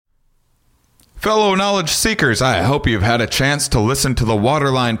Fellow knowledge seekers, I hope you've had a chance to listen to the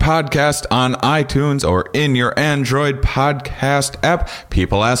Waterline podcast on iTunes or in your Android podcast app.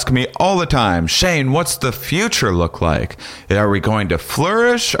 People ask me all the time, Shane, what's the future look like? Are we going to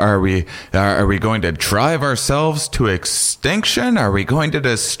flourish? Are we going to drive ourselves to extinction? Are we going to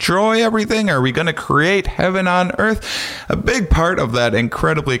destroy everything? Are we going to create heaven on earth? A big part of that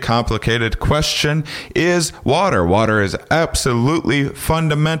incredibly complicated question is water. Water is absolutely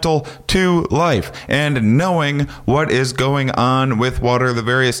fundamental to life. And knowing what is going on with water, the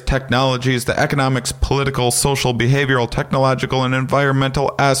various technologies, the economics, political, social, behavioral, technological, and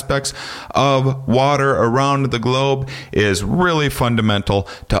environmental aspects of water around the globe is really fundamental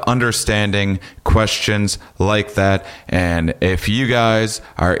to understanding questions like that. And if you guys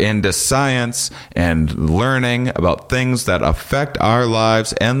are into science and learning about things that affect our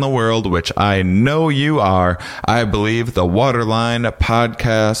lives and the world, which I know you are, I believe the Waterline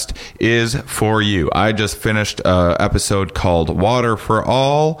podcast is for you. I just finished an episode called Water for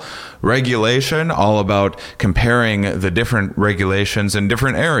All Regulation, all about comparing the different regulations in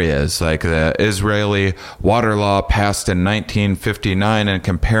different areas, like the Israeli water law passed in 1959, and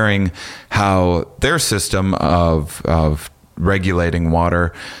comparing how their system of regulating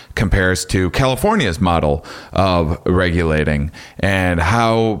water compares to California's model of regulating, and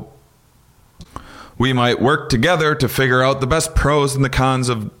how we might work together to figure out the best pros and the cons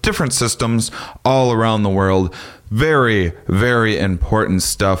of different systems all around the world. Very, very important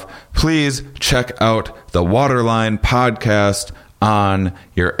stuff. Please check out the Waterline podcast on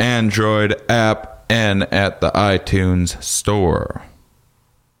your Android app and at the iTunes store.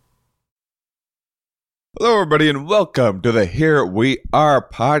 Hello, everybody, and welcome to the Here We Are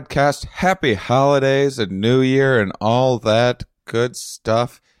podcast. Happy holidays and New Year and all that good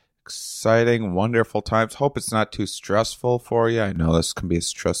stuff. Exciting, wonderful times. Hope it's not too stressful for you. I know this can be a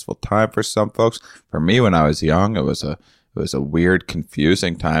stressful time for some folks. For me, when I was young, it was a weird,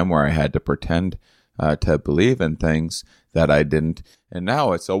 confusing time where I had to pretend to believe in things that I didn't. And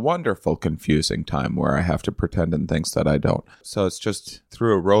now it's a wonderful, confusing time where I have to pretend in things that I don't. So it's just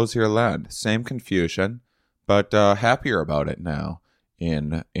through a rosier lens. Same confusion, but happier about it now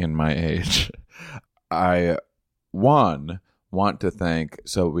in my age. I want to thank,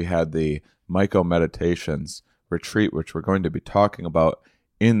 so we had the Myco Meditations retreat, which we're going to be talking about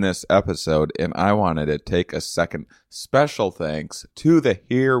in this episode, and I wanted to take a second special thanks to the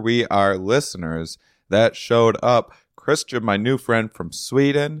Here We Are listeners that showed up. Christian, my new friend from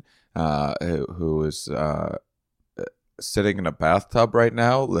Sweden, who is sitting in a bathtub right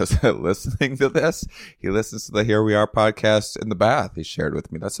now listening to this. He listens to the Here We Are podcast in the bath, he shared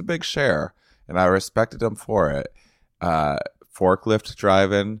with me. That's a big share, and I respected him for it. Forklift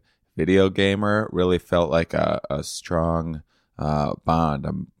driving, video gamer, really felt like a strong bond.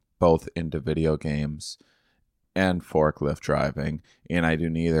 I'm both into video games and forklift driving, and I do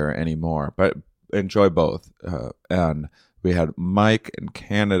neither anymore, but enjoy both. And we had Mike in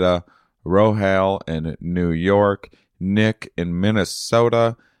Canada, Rohal in New York, Nick in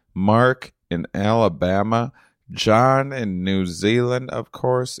Minnesota, Mark in Alabama, John in New Zealand, of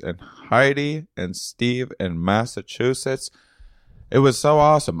course, and Heidi and Steve in Massachusetts. It was so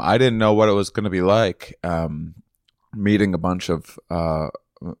awesome. I didn't know what it was going to be like meeting a bunch of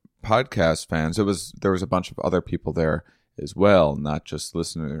podcast fans. There was a bunch of other people there as well, not just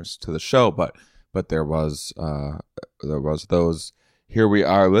listeners to the show, but there was those Here We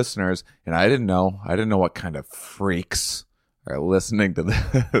Are listeners, and I didn't know what kind of freaks are listening to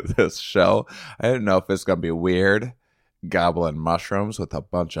this show. I didn't know if it's going to be weird, gobbling mushrooms with a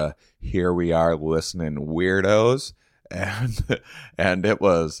bunch of Here We Are listening weirdos. And it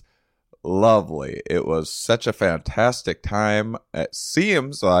was lovely. It was such a fantastic time. It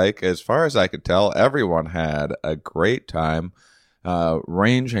seems like, as far as I could tell, everyone had a great time,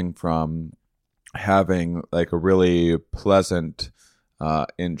 ranging from having like a really pleasant,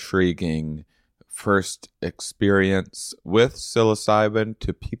 intriguing first experience with psilocybin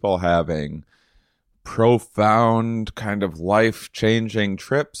to people having profound kind of life-changing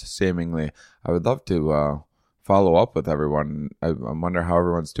trips, seemingly. I would love to follow up with everyone. I wonder how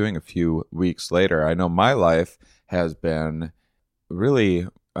everyone's doing a few weeks later. I know my life has been really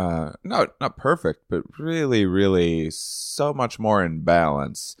not perfect, but really, really so much more in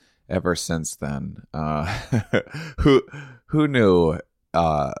balance ever since then. Who knew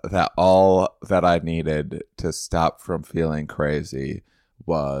that all that I needed to stop from feeling crazy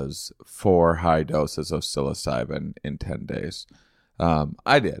was 4 high doses of psilocybin in 10 days.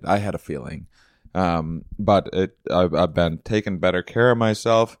 I did. I had a feeling. But I've been taking better care of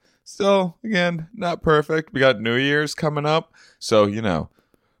myself. Still, again, not perfect. We got New Year's coming up. So,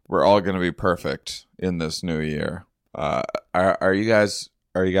 we're all going to be perfect in this new year. Are you guys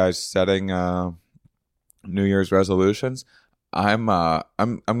setting New Year's resolutions? I'm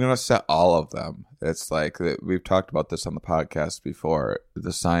gonna set all of them. It's like we've talked about this on the podcast before.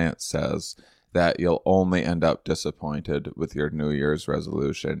 The science says that you'll only end up disappointed with your New Year's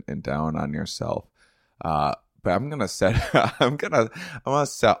resolution and down on yourself. But I'm gonna set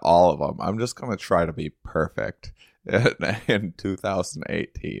set all of them. I'm just gonna try to be perfect in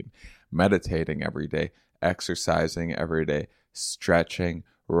 2018. Meditating every day, exercising every day, stretching,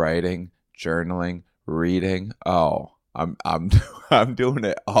 writing, journaling, reading. Oh, I'm doing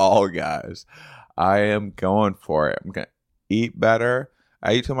it all, guys. I am going for it. I'm gonna eat better.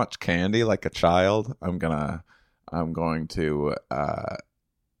 I eat too much candy like a child. I'm going to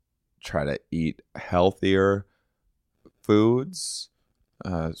try to eat healthier foods.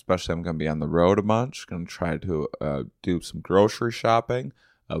 Especially I'm going to be on the road a bunch. Going to try to do some grocery shopping,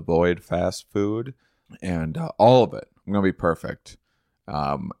 avoid fast food, and all of it. I'm going to be perfect.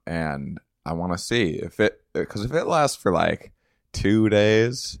 And I want to see because if it lasts for like 2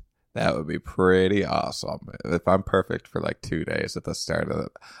 days, that would be pretty awesome. If I'm perfect for like 2 days at the start of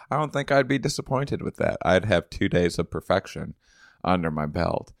it, I don't think I'd be disappointed with that. I'd have 2 days of perfection under my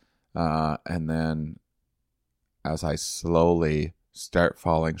belt. And then as I slowly start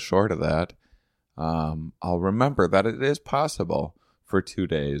falling short of that, I'll remember that it is possible for 2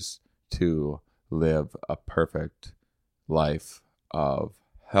 days to live a perfect life of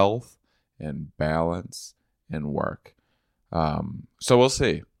health and balance and work. So we'll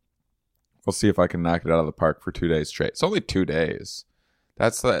see. We'll see if I can knock it out of the park for 2 days straight. It's only 2 days. I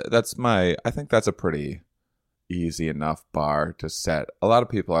think that's a pretty easy enough bar to set. A lot of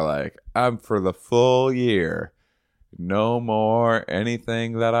people are like, I'm for the full year. No more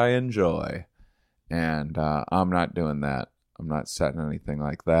anything that I enjoy. And I'm not doing that. I'm not setting anything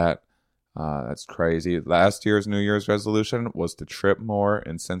like that. That's crazy. Last year's New Year's resolution was to trip more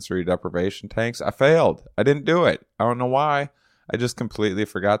in sensory deprivation tanks. I failed. I didn't do it. I don't know why. I just completely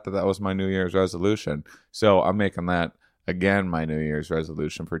forgot that was my New Year's resolution. So I'm making that again my New Year's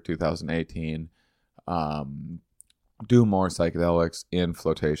resolution for 2018. Do more psychedelics in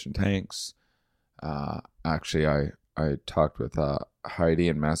flotation tanks. Actually, I talked with Heidi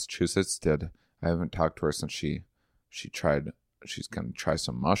in Massachusetts. I haven't talked to her since she tried. She's going to try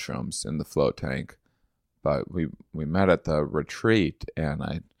some mushrooms in the float tank. But we met at the retreat, and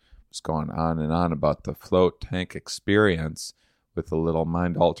I was going on and on about the float tank experience with a little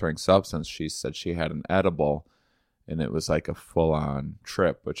mind-altering substance. She said she had an edible, and it was like a full-on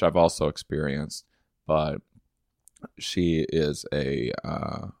trip, which I've also experienced. But she is a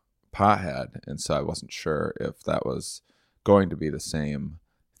pothead, and so I wasn't sure if that was going to be the same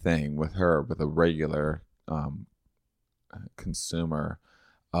thing with her, with a regular consumer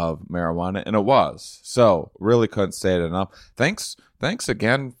of marijuana, and it was. So really couldn't say it enough. Thanks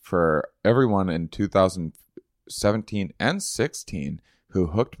again for everyone in 2017 and 16 who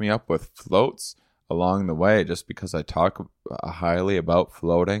hooked me up with floats along the way, just because I talk highly about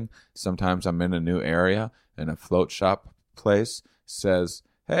floating. Sometimes I'm in a new area and a float shop place says,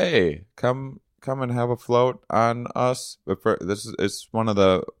 hey, come and have a float on us. It's one of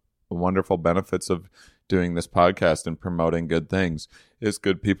the wonderful benefits of doing this podcast and promoting good things is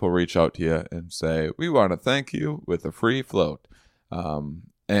good people reach out to you and say, we want to thank you with a free float.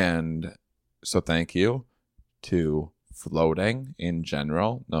 And so thank you to floating in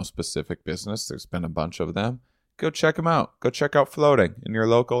general. No specific business. There's been a bunch of them. Go check them out. Go check out floating in your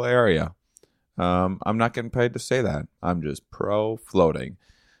local area. I'm not getting paid to say that. I'm just pro floating.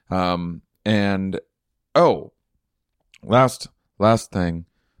 And last thing.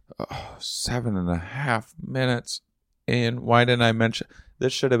 7.5 minutes in. Why didn't I mention?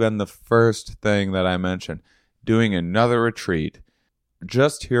 This should have been the first thing that I mentioned. Doing another retreat.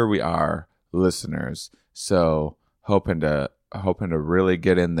 Just here we are, listeners. So hoping to really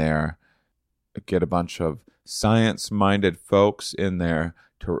get in there, get a bunch of science-minded folks in there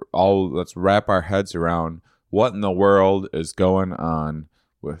let's wrap our heads around what in the world is going on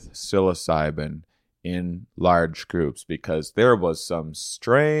with psilocybin in large groups, because there was some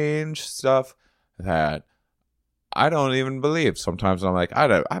strange stuff that I don't even believe. Sometimes I'm like,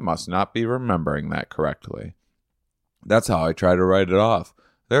 I must not be remembering that correctly. That's how I try to write it off.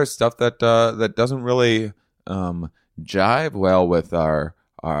 There's stuff that doesn't really jive well with our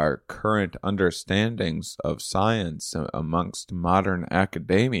current understandings of science amongst modern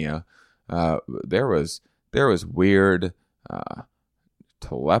academia. There was weird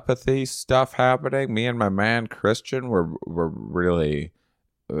telepathy stuff happening. Me and my man Christian were really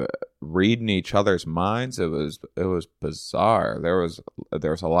reading each other's minds. It was bizarre. There was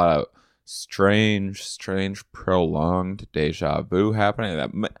a lot of strange, prolonged deja vu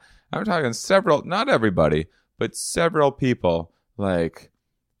happening. I'm talking several, not everybody, but several people, like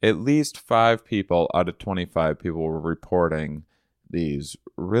at least 5 people out of 25 people were reporting these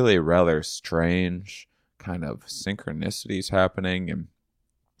really rather strange kind of synchronicities happening.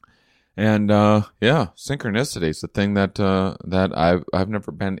 And synchronicity is the thing that I've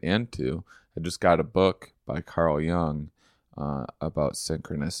never been into. I just got a book by Carl Jung about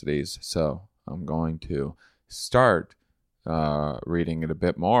synchronicities, so I'm going to start reading it a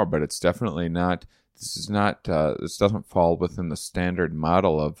bit more. But it's definitely not. This doesn't fall within the standard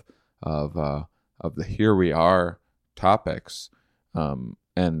model of the Here We Are topics.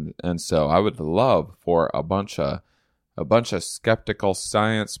 And so I would love for a bunch of skeptical,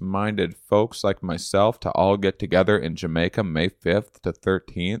 science-minded folks like myself to all get together in Jamaica May 5th to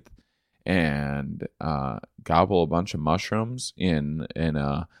 13th and gobble a bunch of mushrooms in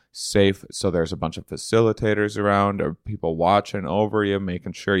a safe. So there's a bunch of facilitators around or people watching over you,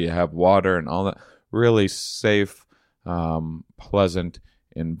 making sure you have water and all that. Really safe, pleasant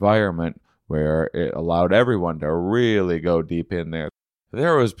environment where it allowed everyone to really go deep in there.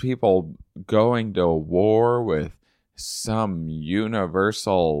 There was people going to war with some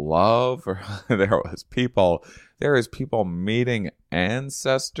universal love. There was people meeting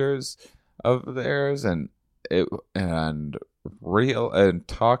ancestors of theirs and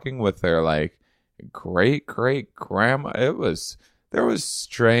talking with their like great grandma. There was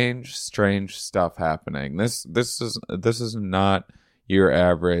strange stuff happening. This is not your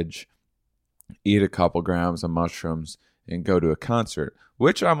average eat a couple grams of mushrooms and go to a concert,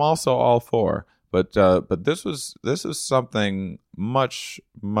 which I'm also all for. But this was something much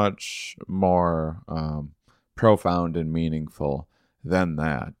more profound and meaningful than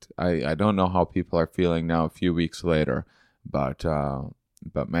that. I don't know how people are feeling now a few weeks later, but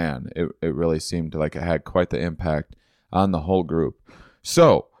man, it really seemed like it had quite the impact on the whole group.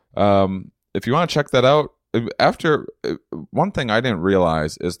 So if you want to check that out, one thing I didn't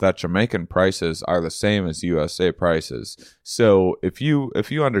realize is that Jamaican prices are the same as USA prices. So if you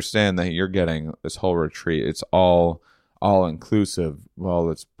understand that you're getting this whole retreat, it's all inclusive. Well,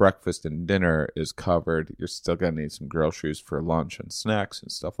 it's breakfast and dinner is covered. You're still gonna need some groceries for lunch and snacks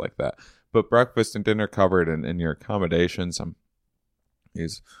and stuff like that. But breakfast and dinner covered in your accommodations.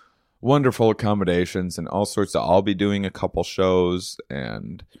 These wonderful accommodations and all sorts of. I'll be doing a couple shows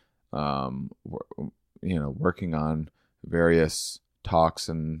and working on various talks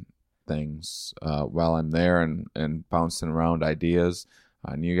and things while I'm there and bouncing around ideas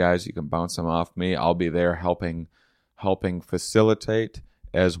on you guys. You can bounce them off me. I'll be there helping facilitate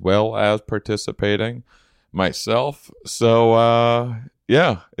as well as participating myself. So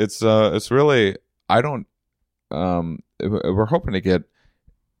it's really, I don't we're hoping to get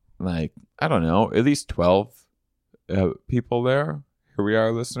like, I don't know, at least 12 people there. Here we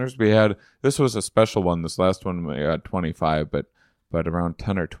are, listeners. This was a special one. This last one we had 25, but around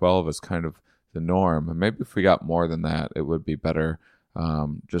 10 or 12 is kind of the norm. And maybe if we got more than that, it would be better.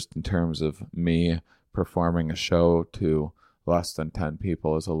 Just in terms of me performing a show to less than 10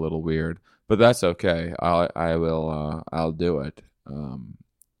 people is a little weird, but that's okay. I'll do it.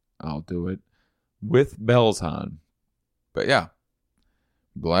 I'll do it with bells on. But yeah,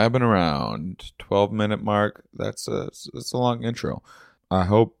 blabbing around 12-minute mark. That's a long intro. I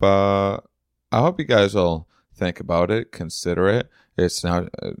hope you guys will think about it, consider it. It's not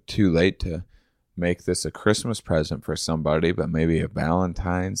too late to make this a Christmas present for somebody, but maybe a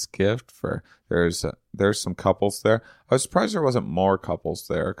Valentine's gift for. There's some couples there. I was surprised there wasn't more couples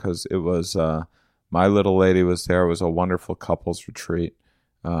there because it was my little lady was there. It was a wonderful couples retreat.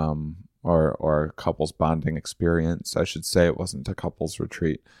 Or couples bonding experience, I should say. It wasn't a couples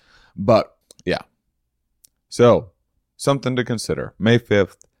retreat. But, yeah. So, something to consider. May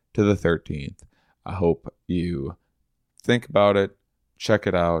 5th to the 13th. I hope you think about it. Check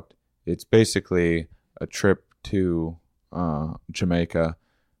it out. It's basically a trip to Jamaica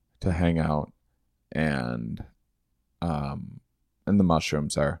to hang out. And the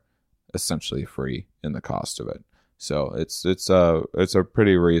mushrooms are essentially free in the cost of it. So it's a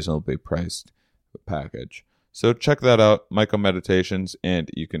pretty reasonably priced package. So check that out, Michael Meditations, and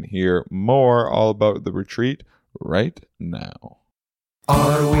you can hear more all about the retreat right now.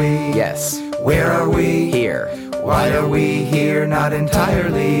 Are we? Yes. Where are we? Here. Why are we here? Not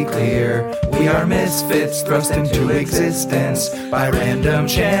entirely clear. We are misfits thrust into existence by random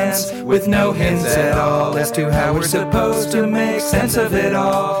chance, with no hints at all as to how we're supposed to make sense of it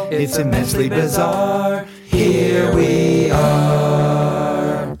all. It's immensely bizarre. Here we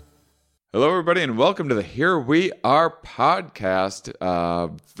are. Hello, everybody, and welcome to the Here We Are podcast.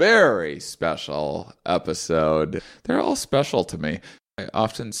 Very special episode. They're all special to me. I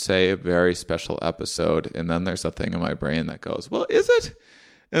often say a very special episode, and then there's a thing in my brain that goes, well, is it?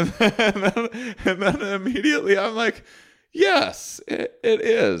 And then immediately I'm like, yes, it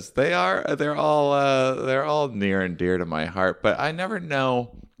is. They're all near and dear to my heart, but I never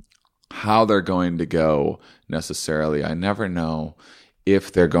know how they're going to go necessarily. I never know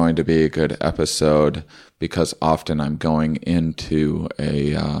if they're going to be a good episode, because often I'm going into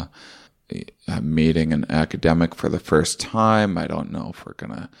a meeting an academic for the first time. I don't know if we're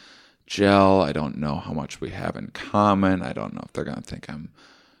going to gel. I don't know how much we have in common. I don't know if they're going to think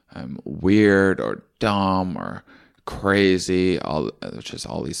I'm weird or dumb or crazy, which is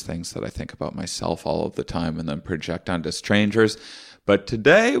all these things that I think about myself all of the time and then project onto strangers. But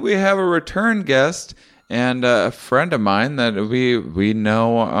today we have a return guest, and a friend of mine that we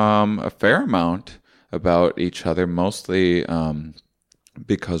know a fair amount about each other, mostly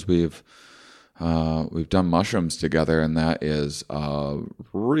because we've done mushrooms together, and that is a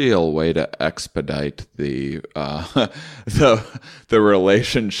real way to expedite the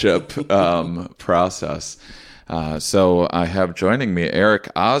relationship process. So I have joining me Eric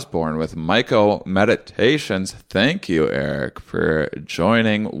Osborne with Myco Meditations. Thank you, Eric, for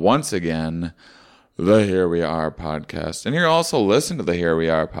joining once again the Here We Are podcast. And you're also listening to the Here We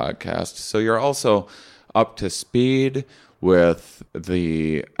Are podcast, so you're also up to speed with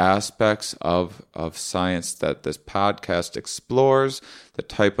the aspects of science that this podcast explores, the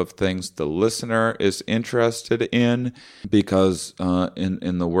type of things the listener is interested in, because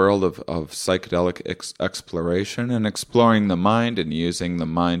in the world of psychedelic exploration and exploring the mind and using the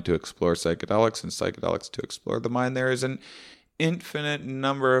mind to explore psychedelics and psychedelics to explore the mind, there is an infinite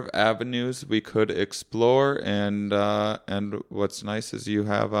number of avenues we could explore, and what's nice is you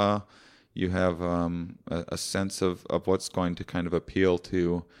have a sense of what's going to kind of appeal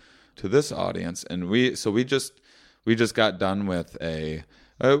to this audience. And we just got done with a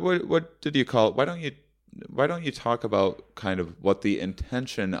what did you call it? Why don't you talk about kind of what the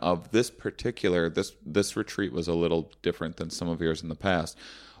intention of this particular this retreat was? A little different than some of yours in the past.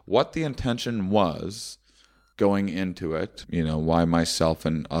 What the intention was going into it, why myself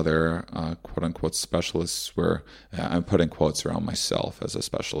and other quote-unquote specialists were, I'm putting quotes around myself as a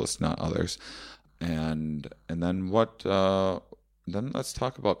specialist, not others, and then then let's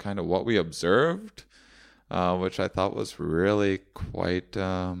talk about kind of what we observed, which I thought was really quite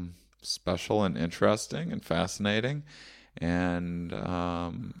special and interesting and fascinating, and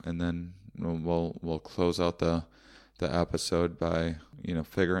then we'll close out the episode by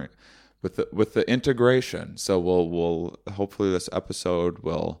figuring with the integration. So we'll hopefully this episode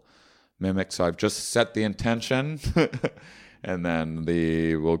will mimic. So I've just set the intention, and then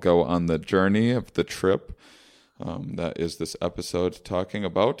we'll go on the journey of the trip. That is this episode talking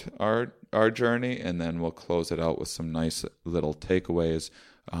about our journey, and then we'll close it out with some nice little takeaways,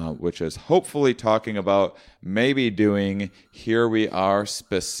 which is hopefully talking about maybe doing Here We Are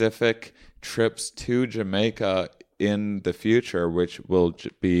specific trips to Jamaica in the future, which will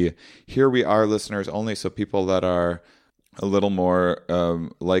be Here We Are listeners only, so people that are a little more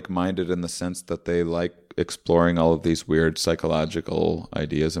like-minded in the sense that they like exploring all of these weird psychological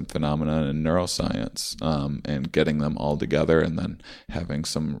ideas and phenomena in neuroscience, and getting them all together and then having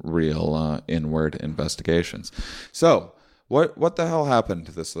some real inward investigations. So what the hell happened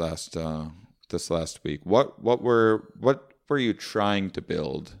this last week? What were you trying to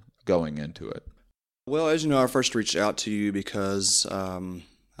build going into it? Well, as you know, I first reached out to you because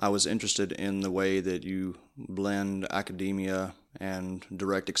I was interested in the way that you blend academia and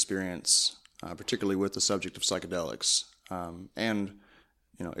direct experience, particularly with the subject of psychedelics, and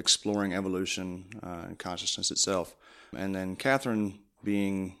exploring evolution and consciousness itself. And then Catherine,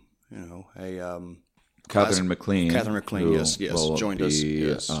 being Catherine McLean. Catherine McLean, yes, joined us.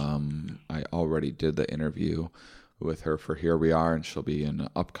 Yes. I already did the interview with her for Here We Are, and she'll be in an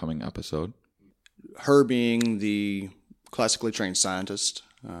upcoming episode. Her being the classically trained scientist,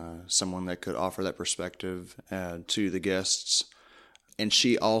 someone that could offer that perspective to the guests. And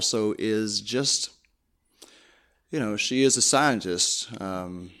she also is just, she is a scientist,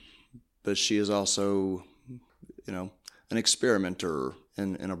 but she is also, an experimenter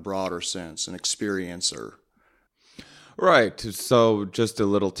in a broader sense, an experiencer. Right. So just a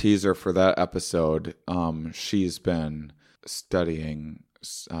little teaser for that episode. She's been studying,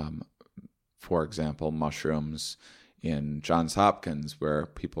 for example, mushrooms in Johns Hopkins, where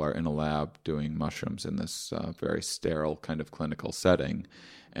people are in a lab doing mushrooms in this very sterile kind of clinical setting.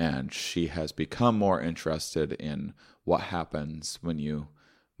 And she has become more interested in what happens when you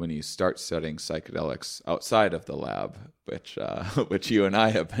when you start studying psychedelics outside of the lab, which you and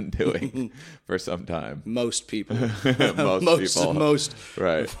I have been doing for some time. Most people. Most people. Most.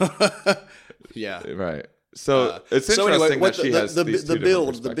 Right. Yeah. Right. So it's interesting anyway, that she has these two different the build.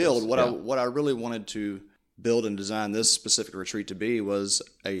 perspectives. What I really wanted to build and design this specific retreat to be was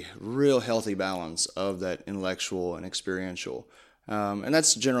a real healthy balance of that intellectual and experiential. And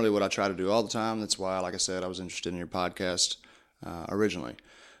that's generally what I try to do all the time. That's why, like I said, I was interested in your podcast originally.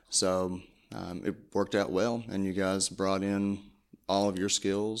 So it worked out well, and you guys brought in all of your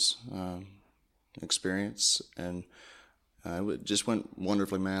skills, experience, and it just went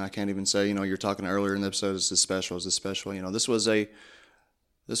wonderfully, man. I can't even say, you're talking earlier in the episode, is this special?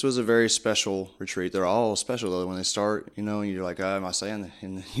 This was a very special retreat. They're all special, though, when they start, and you're like, am I saying that?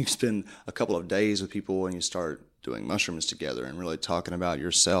 And you spend a couple of days with people and you start doing mushrooms together and really talking about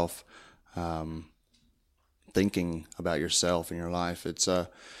yourself, thinking about yourself and your life. It's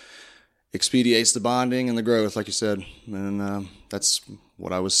expedites the bonding and the growth, like you said, and that's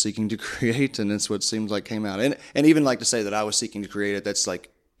what I was seeking to create, and it's what seems like came out. And even like to say that I was seeking to create it, that's like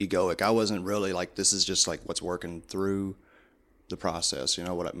egoic. I wasn't really like, this is just like what's working through the process,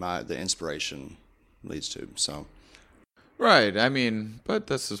 what the inspiration leads to. So Right. I mean, but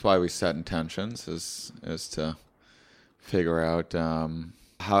this is why we set intentions, is to figure out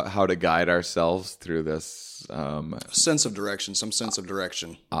how to guide ourselves through this some sense of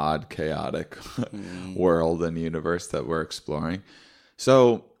direction, odd, chaotic world and universe that we're exploring.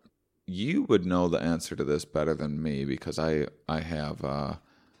 So you would know the answer to this better than me, because I have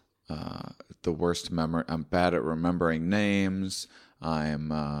the worst memory. I'm bad at remembering names. I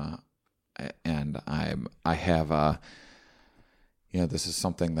have this is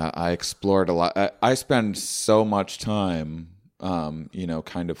something that I explored a lot. I spend so much time,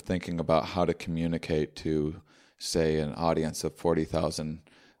 kind of thinking about how to communicate to, say, an audience of 40,000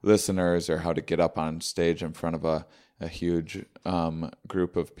 listeners, or how to get up on stage in front of a huge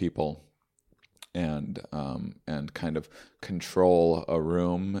group of people, and kind of control a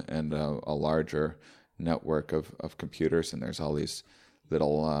room and a larger network of computers. And there's all these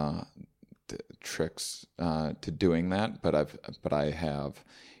little tricks to doing that, but I have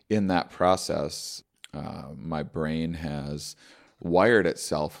in that process, my brain has wired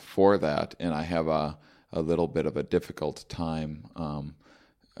itself for that, and I have a little bit of a difficult time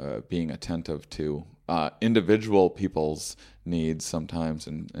being attentive to individual people's needs sometimes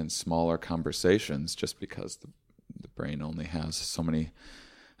in smaller conversations, just because the brain only has so many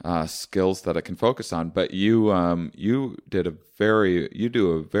skills that it can focus on. But you do a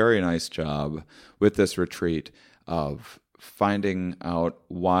very nice job with this retreat of finding out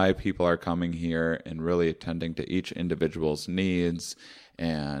why people are coming here and really attending to each individual's needs,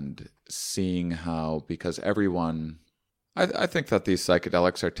 and seeing how, because everyone, I think that these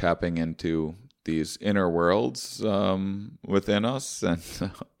psychedelics are tapping into these inner worlds within us, and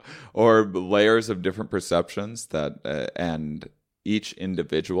or layers of different perceptions that and each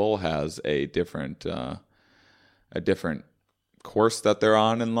individual has a different course that they're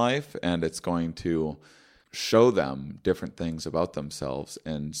on in life, and it's going to show them different things about themselves.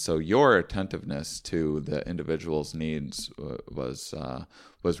 And so your attentiveness to the individual's needs was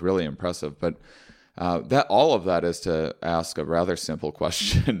really impressive. But that all of that is to ask a rather simple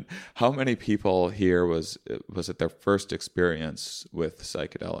question: how many people here was it their first experience with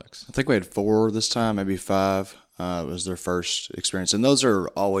psychedelics? I think we had 4 this time, maybe 5. It was their first experience, and those are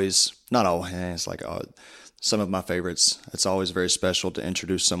always, not always, it's like some of my favorites. It's always very special to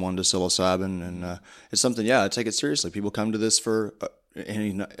introduce someone to psilocybin, and it's something, I take it seriously. People come to this for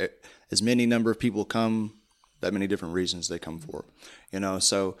as many number of people come, that many different reasons they come for,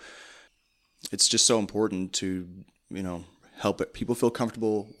 so it's just so important to, help people feel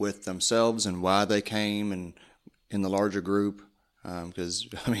comfortable with themselves and why they came, and in the larger group, because,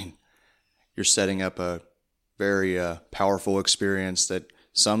 you're setting up a very powerful experience that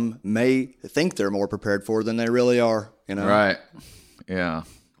some may think they're more prepared for than they really are, Right. Yeah.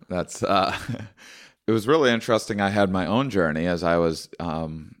 That's, it was really interesting. I had my own journey as I was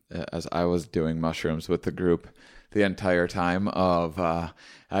doing mushrooms with the group the entire time of, I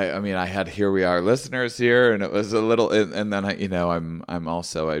had Here We Are listeners here, and it was a little, and then I'm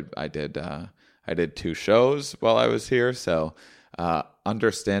also, I did 2 shows while I was here. So,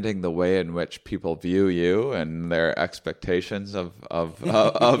 understanding the way in which people view you and their expectations of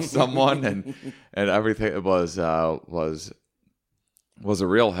someone and everything was a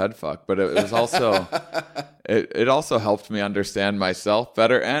real head fuck. But it was also it also helped me understand myself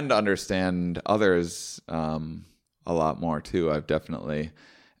better and understand others a lot more too. I've definitely,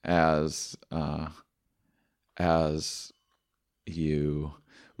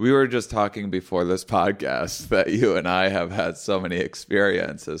 we were just talking before this podcast that you and I have had so many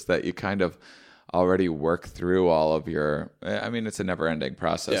experiences that you kind of already work through all of your, I mean, it's a never ending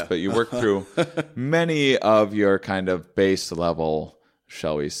process, Yeah. but you work through many of your kind of base level,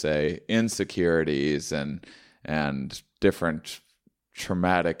 shall we say, insecurities and different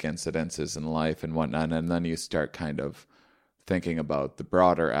traumatic incidences in life and whatnot. And then you start kind of thinking about the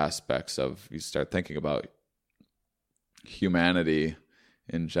broader aspects of, you start thinking about humanity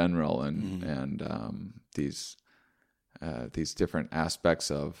in general and these different aspects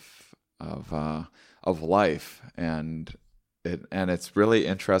of life, and it's really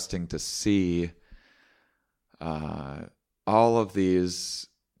interesting to see all of these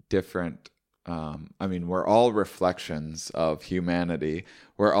different. I mean, we're all reflections of humanity.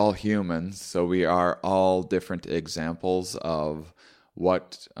 We're all humans, so we are all different examples of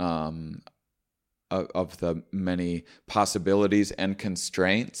what of the many possibilities and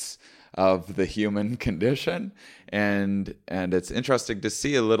constraints of the human condition, and it's interesting to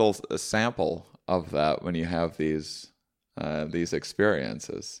see a sample of that when you have these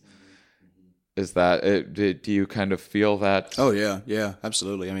experiences. Is that it? Do you kind of feel that? Oh yeah,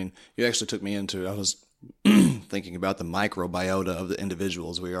 absolutely. I mean, you actually took me into. I was thinking about the microbiota of the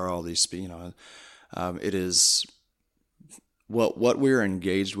individuals. We are all these, it is what we're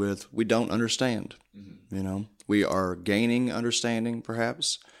engaged with. We don't understand. We are gaining understanding,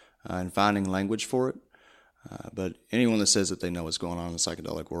 perhaps, and finding language for it. But anyone that says that they know what's going on in the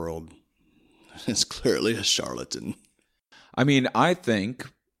psychedelic world is clearly a charlatan. I mean, I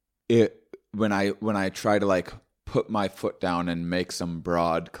think when I try to like put my foot down and make some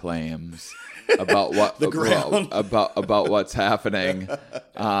broad claims about what about what's happening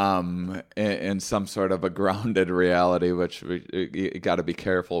in some sort of a grounded reality, which you got to be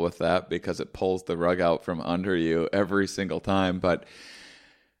careful with that because it pulls the rug out from under you every single time. But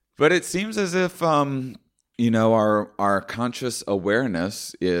it seems as if our conscious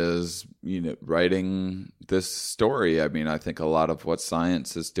awareness is writing this story. I mean, I think a lot of what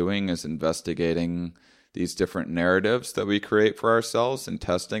science is doing is investigating these different narratives that we create for ourselves and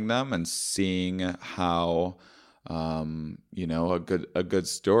testing them and seeing how a good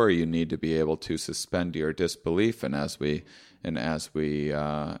story, you need to be able to suspend your disbelief. And as we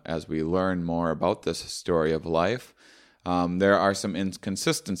learn more about this story of life, there are some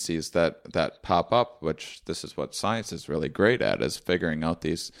inconsistencies that pop up, which this is what science is really great at, is figuring out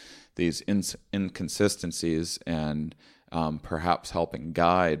these inconsistencies and perhaps helping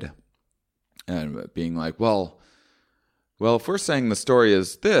guide and being like, well, if we're saying the story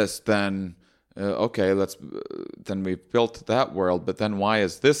is this, then okay, then we've built that world, but then why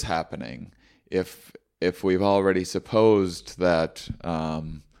is this happening? If we've already supposed that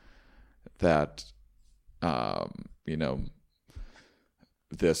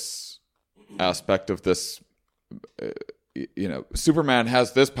this aspect of this, Superman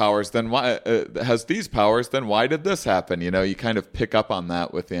has this powers, then why has these powers? Then why did this happen? You kind of pick up on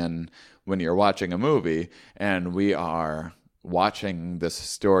that when you're watching a movie, and we are watching this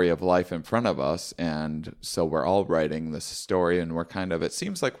story of life in front of us, and so we're all writing this story, and it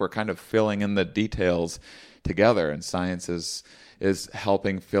seems like we're kind of filling in the details together, and science is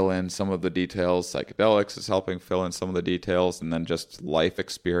helping fill in some of the details. Psychedelics is helping fill in some of the details, and then just life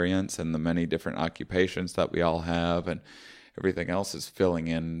experience and the many different occupations that we all have, and everything else is filling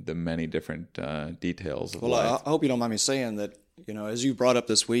in the many different details of life. I hope you don't mind me saying that, as you brought up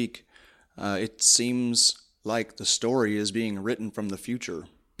this week, it seems like the story is being written from the future.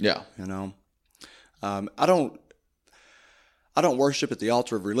 Yeah. I don't worship at the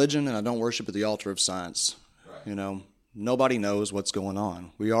altar of religion, and I don't worship at the altar of science. Right. Nobody knows what's going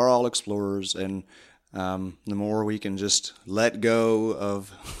on. We are all explorers, and the more we can just let go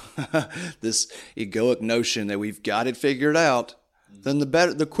of this egoic notion that we've got it figured out, then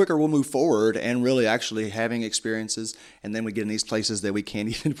the quicker we'll move forward and really actually having experiences. And then we get in these places that we can't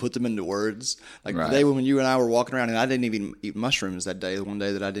even put them into words. Like right. Today when you and I were walking around, and I didn't even eat mushrooms that day, one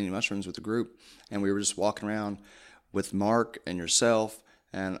day that I didn't eat mushrooms with the group, and we were just walking around with Mark and yourself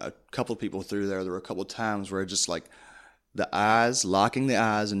and a couple of people through there. There were a couple of times where just like locking the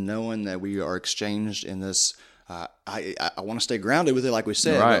eyes and knowing that we are exchanged in this, I want to stay grounded with it, like we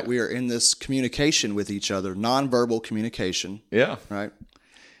said, right. But we are in this communication with each other, nonverbal communication. Yeah. Right.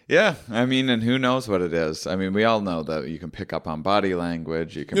 Yeah. I mean, and who knows what it is? I mean, we all know that you can pick up on body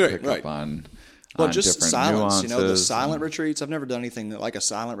language. You can pick up on just different silence, nuances. The silent retreats. I've never done anything like a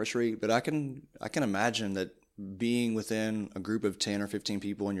silent retreat, but I can imagine that being within a group of 10 or 15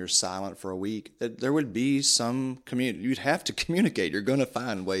 people and you're silent for a week, that there would be some community. You'd have to communicate. You're going to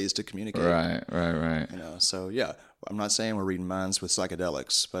find ways to communicate. Right. So yeah, I'm not saying we're reading minds with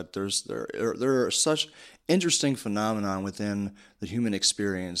psychedelics, but there are such interesting phenomenon within the human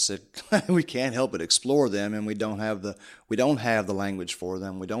experience that we can't help but explore them, and we don't have the language for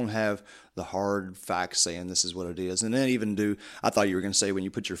them. We don't have the hard facts saying this is what it is. And then I thought you were going to say when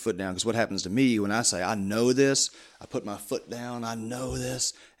you put your foot down, because what happens to me when I say I know this, I put my foot down, I know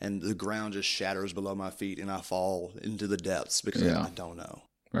this, and the ground just shatters below my feet, and I fall into the depths because I don't know.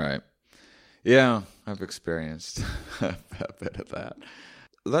 Right. Yeah, I've experienced a bit of that.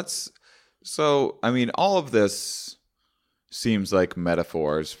 All of this seems like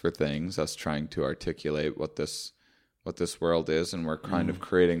metaphors for things, us trying to articulate what this world is, and we're kind of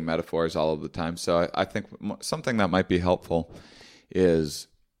creating metaphors all of the time. So I think something that might be helpful is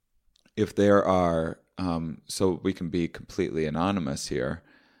if there are, so we can be completely anonymous here,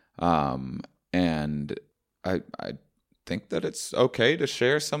 and I think that it's okay to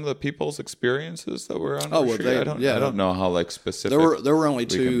share some of the people's experiences that were on. I don't know how specific. There were only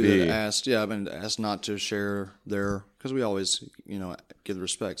two that asked. Yeah, I've been asked not to share because we always give the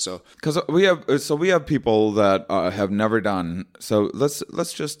respect. So because we have people that have never done. So let's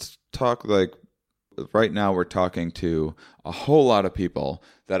just talk right now. We're talking to a whole lot of people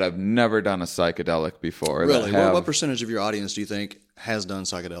that have never done a psychedelic before. Really, what percentage of your audience do you think has done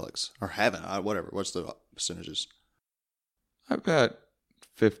psychedelics or haven't? Whatever. What's the percentages? I bet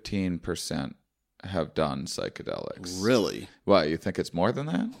 15% have done psychedelics. Really? Why, you think it's more than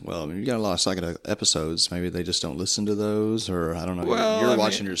that? Well, you got a lot of psychedelic episodes. Maybe they just don't listen to those, or I don't know. Well, you're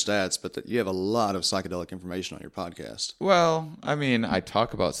watching your stats, but you have a lot of psychedelic information on your podcast. Well, I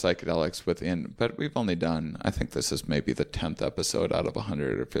talk about psychedelics but we've only done, I think this is maybe the 10th episode out of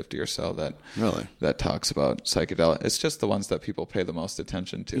 150 or so that talks about psychedelics. It's just the ones that people pay the most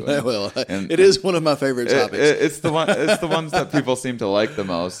attention to. It is one of my favorite topics. It's the ones that people seem to like the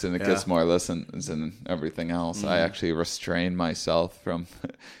most, and it gets more listens and everything else. I actually restrain myself from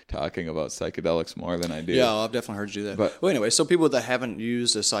talking about psychedelics more than I do. Yeah, I've definitely heard you do that. Well, anyway, so people that haven't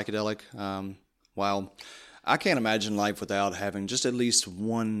used a psychedelic, while I can't imagine life without having just at least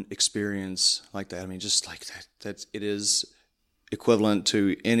one experience like that. I mean, just like that it is equivalent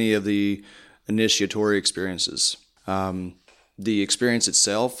to any of the initiatory experiences. The experience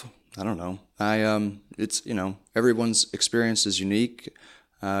itself, I don't know. It's everyone's experience is unique.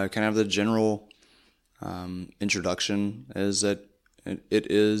 Kind of the general introduction is that it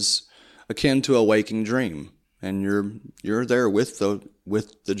is akin to a waking dream, and you're there with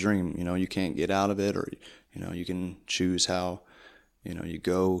the dream. You can't get out of it, or you can choose how you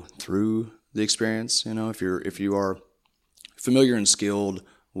go through the experience. If you are familiar and skilled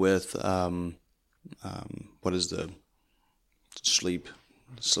with what is the sleep.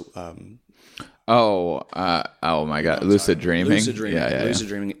 Oh my God! Lucid dreaming. Lucid dreaming. Lucid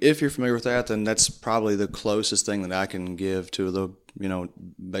dreaming. If you're familiar with that, then that's probably the closest thing that I can give to the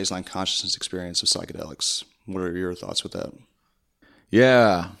baseline consciousness experience of psychedelics. What are your thoughts with that?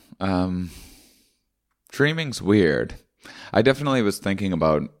 Yeah, dreaming's weird. I definitely was thinking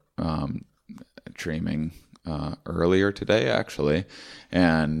about dreaming earlier today, actually,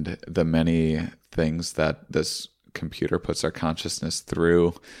 and the many things that this computer puts our consciousness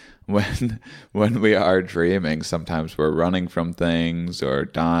through. When we are dreaming, sometimes we're running from things or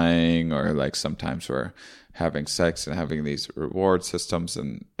dying, or sometimes we're having sex and having these reward systems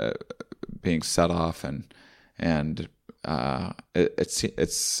and being set off, and it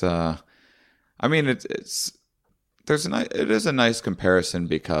is a nice comparison,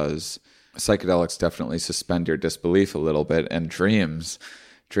 because psychedelics definitely suspend your disbelief a little bit, and dreams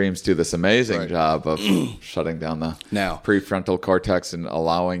do this amazing job of shutting down the prefrontal cortex and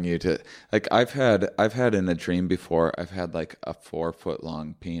allowing you to, I've had in a dream before, I've had a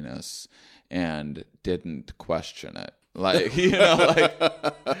 4-foot-long penis and didn't question it. I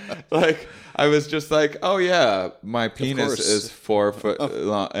was just oh yeah, my penis is 4 foot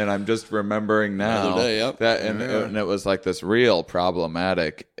long, and I'm just remembering now that, and it was this real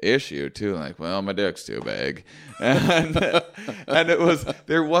problematic issue too. Well, my dick's too big, and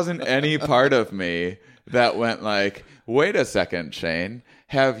there wasn't any part of me that went wait a second, Shane,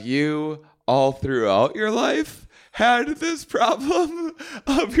 have you all throughout your life had this problem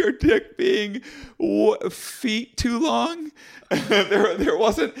of your dick being feet too long? There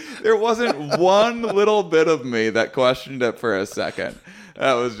wasn't one little bit of me that questioned it for a second.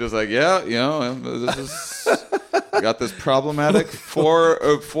 That was just this is got this problematic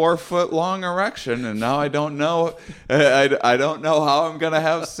 4 foot long erection, and now I don't know how I'm gonna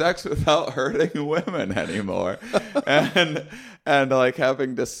have sex without hurting women anymore, and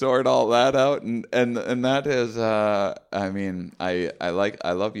having to sort all that out, and that is I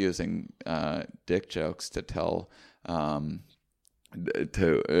love using dick jokes to tell to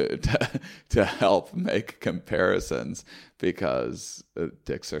help make comparisons because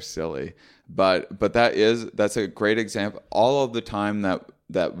dicks are silly. But that's a great example. All of the time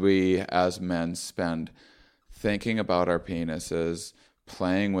that we as men spend thinking about our penises,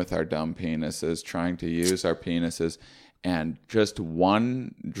 playing with our dumb penises, trying to use our penises, and just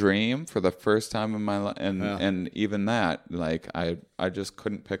one dream for the first time in my life, and even that, like I just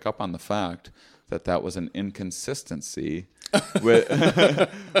couldn't pick up on the fact that was an inconsistency within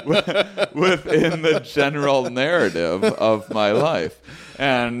the general narrative of my life,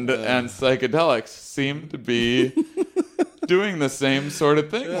 and psychedelics seem to be doing the same sort of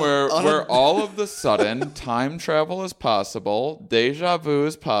thing, where all of the sudden time travel is possible, deja vu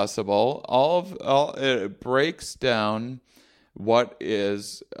is possible, all it breaks down what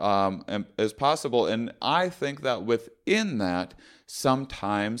is possible, and I think that within that,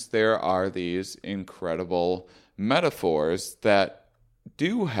 sometimes there are these incredible metaphors that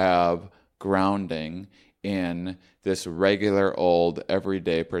do have grounding in this regular old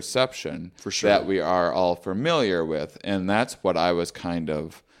everyday perception for sure that we are all familiar with. And that's what I was kind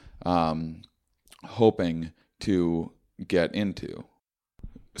of hoping to get into.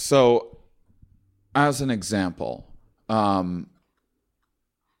 So as an example,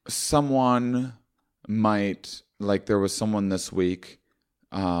 someone might, like there was someone this week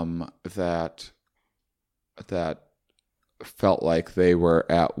that felt like they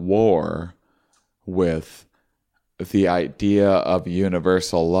were at war with the idea of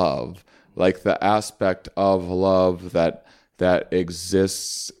universal love, like the aspect of love that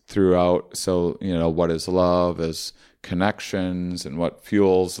exists throughout. So, what is love is connections, and what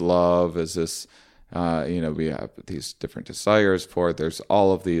fuels love is this, we have these different desires for it. There's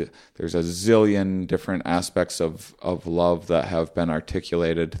a zillion different aspects of love that have been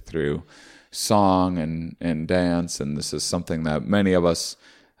articulated through song and dance, and this is something that many of us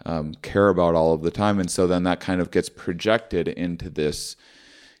care about all of the time. And so then that kind of gets projected into this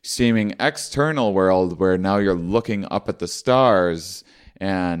seeming external world where now you're looking up at the stars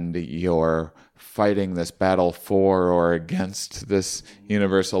and you're fighting this battle for or against this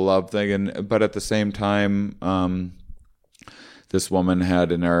universal love thing. But at the same time, this woman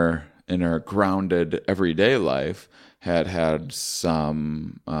had in her grounded everyday life had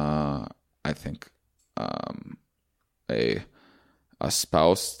some, I think, a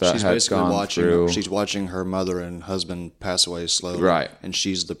spouse that she's had basically gone through. She's watching her mother and husband pass away slowly, right? And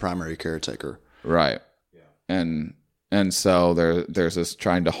she's the primary caretaker, right? Yeah. And so there's this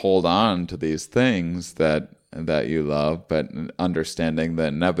trying to hold on to these things that you love, but understanding the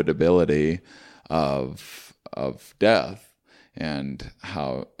inevitability of death and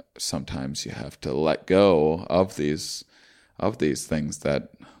how sometimes you have to let go of these things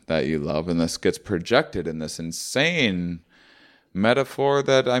that you love, and this gets projected in this insane metaphor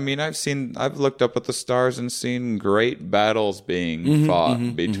that, I've looked up at the stars and seen great battles being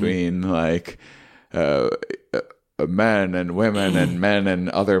fought between like men and women and men and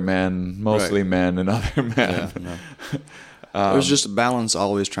other men, mostly men and other men. Yeah, no. There's just a balance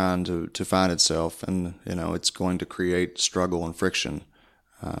always trying to find itself, and it's going to create struggle and friction.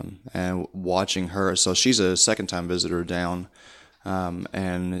 And watching her, so she's a second-time visitor down,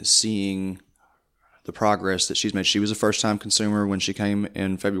 and seeing the progress that she's made. She was a first-time consumer when she came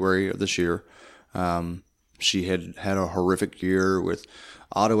in February of this year. She had a horrific year with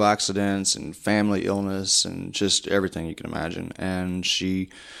auto accidents and family illness and just everything you can imagine. And she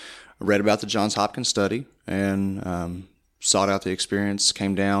read about the Johns Hopkins study and sought out the experience,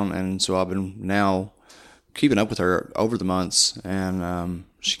 came down, and so I've been now keeping up with her over the months, and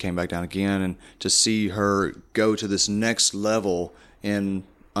she came back down again, and to see her go to this next level in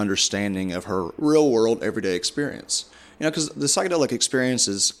understanding of her real world everyday experience. Because the psychedelic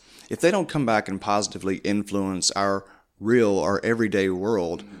experiences, if they don't come back and positively influence our everyday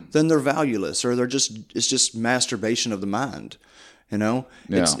world, then they're valueless, or it's just masturbation of the mind. Yeah.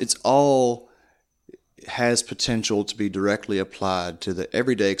 It's all has potential to be directly applied to the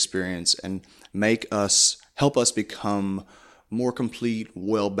everyday experience and help us become more complete,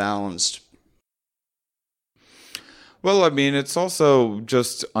 well-balanced. Well, it's also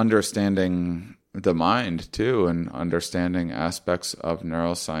just understanding the mind too, and understanding aspects of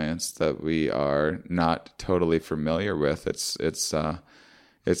neuroscience that we are not totally familiar with. It's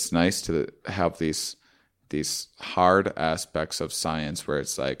nice to have these hard aspects of science where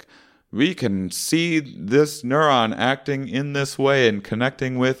it's like, we can see this neuron acting in this way and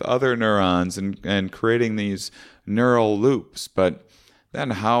connecting with other neurons and creating these neural loops. But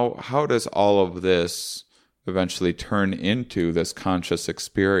then how does all of this eventually turn into this conscious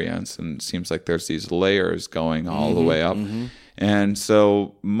experience. And it seems like there's these layers going all the way up. And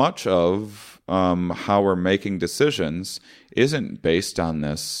so much of how we're making decisions isn't based on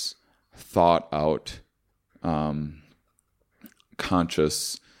this thought out,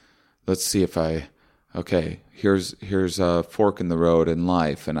 conscious, let's see if here's a fork in the road in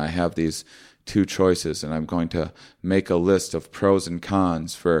life, and I have these two choices, and I'm going to make a list of pros and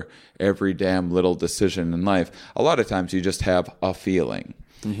cons for every damn little decision in life. A lot of times you just have a feeling,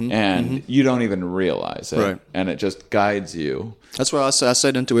 and you don't even realize it, Right. and it just guides you. That's why I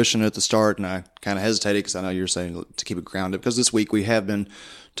said intuition at the start, and I kind of hesitated because I know you're saying to keep it grounded, because this week we have been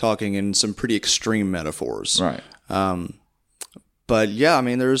talking in some pretty extreme metaphors. Right. But yeah, I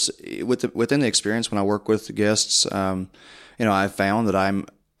mean, there's within the experience when I work with guests, I found that I'm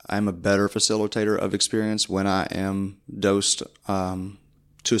a better facilitator of experience when I am dosed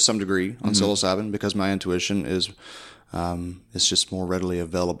to some degree on psilocybin, because my intuition is just more readily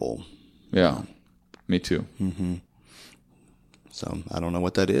available. Yeah, me too. So I don't know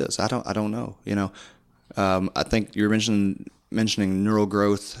what that is. I don't know. I think you're mentioning neural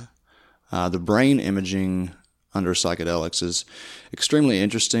growth. The brain imaging under psychedelics is extremely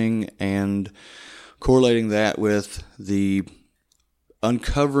interesting, and correlating that with the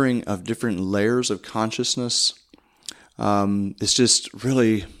uncovering of different layers of consciousness, it's just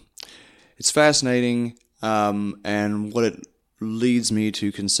really, it's fascinating. And what it leads me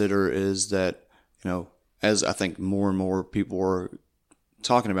to consider is that, as I think more and more people are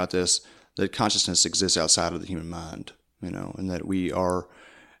talking about this, that consciousness exists outside of the human mind, and that we are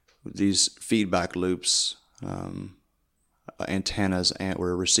these feedback loops, antennas, and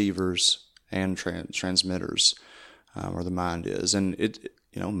we're receivers and transmitters, or the mind is. And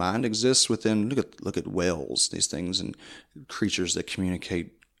mind exists within, look at whales, these things, and creatures that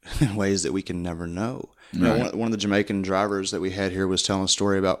communicate in ways that we can never know. Right. One of the Jamaican drivers that we had here was telling a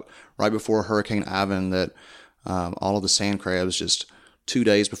story about right before Hurricane Ivan, that all of the sand crabs, just 2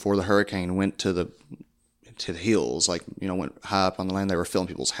 days before the hurricane, went to the hills, went high up on the land. They were filling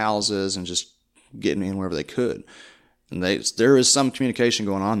people's houses and just getting in wherever they could. And there is some communication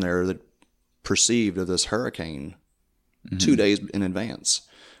going on there that perceived of this hurricane 2 days in advance,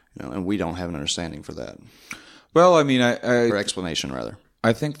 and we don't have an understanding for that. Well, I mean, or explanation rather.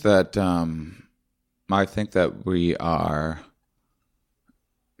 I think that we are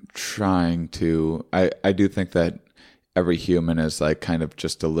trying to. I do think that every human is like kind of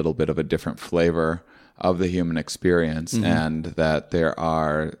just a little bit of a different flavor of the human experience, and that there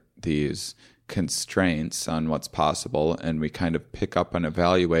are these constraints on what's possible, and we kind of pick up and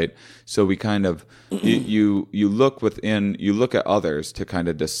evaluate. So we kind of you look at others to kind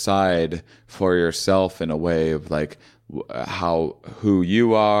of decide for yourself in a way of like who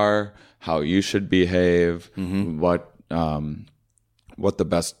you are, how you should behave, what the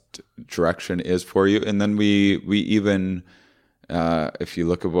best direction is for you. And then we even if you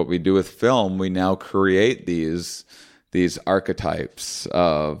look at what we do with film, we now create these archetypes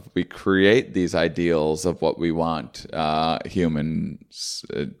we create these ideals of what we want humans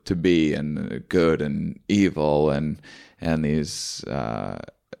to be, and good and evil, and these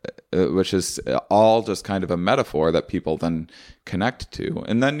which is all just kind of a metaphor that people then connect to.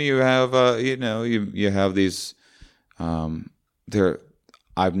 And then you have you have these I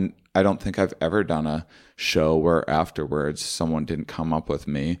don't think I've ever done a show where afterwards someone didn't come up with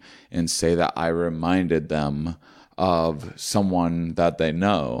me and say that I reminded them of someone that they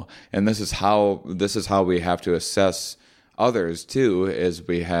know. And this is how we have to assess others too, is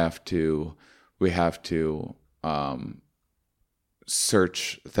we have to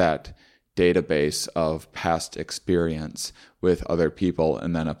search that database of past experience with other people,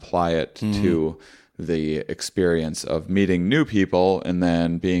 and then apply it to the experience of meeting new people, and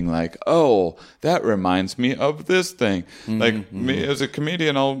then being like, oh, that reminds me of this thing. Like me as a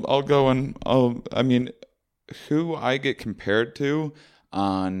comedian, I'll go and who I get compared to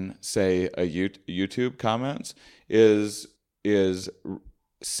on, say, a YouTube comments is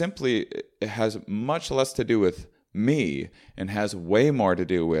simply, it has much less to do with me and has way more to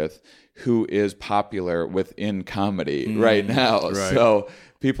do with who is popular within comedy right now. Right. So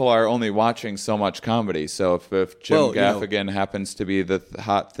people are only watching so much comedy. So if Jim Gaffigan happens to be the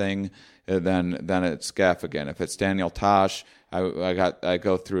hot thing, then it's Gaffigan. If it's Daniel Tosh, I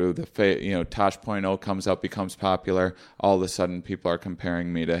go through Tosh Point oh comes up, becomes popular. All of a sudden, people are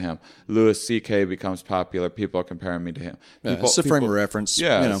comparing me to him. Louis C.K. becomes popular. People are comparing me to him. It's a frame of reference.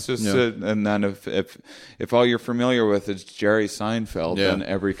 Yeah, it's just and then if all you're familiar with is Jerry Seinfeld, then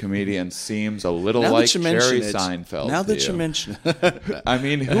every comedian seems a little like Jerry Seinfeld. Now that you mention it, I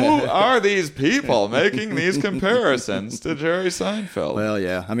mean, who are these people making these comparisons to Jerry Seinfeld? Well,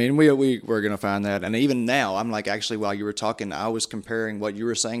 yeah. I mean, we're going to find that, and even now, I'm like, actually, while you were talking, I was comparing what you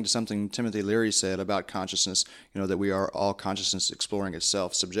were saying to something Timothy Leary said about consciousness, that we are all consciousness exploring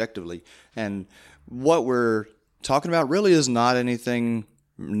itself subjectively. And what we're talking about really is not anything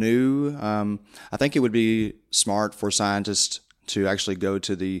new. I think it would be smart for scientists to actually go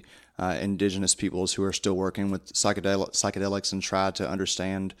to the indigenous peoples who are still working with psychedelics and try to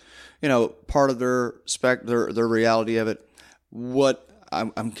understand, part of their reality of it. What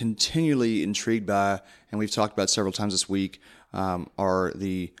I'm continually intrigued by, and we've talked about several times this week, are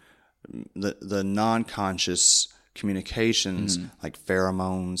the non-conscious communications, like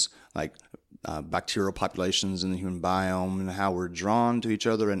pheromones, like bacterial populations in the human biome, and how we're drawn to each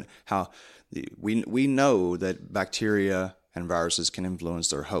other, and how we know that bacteria and viruses can influence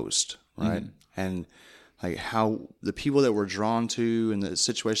their host, right? And like how the people that we're drawn to and the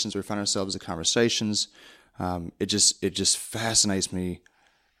situations we find ourselves in conversations, it just fascinates me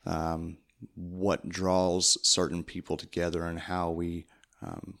what draws certain people together and how we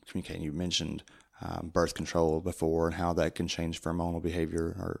communicate. You mentioned birth control before and how that can change pheromonal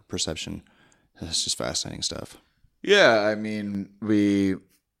behavior or perception. It's just fascinating stuff. Yeah, I mean, we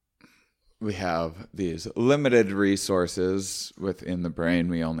have these limited resources within the brain.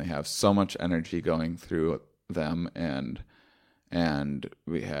 We only have so much energy going through them, and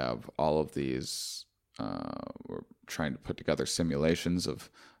we have all of these. We're trying to put together simulations of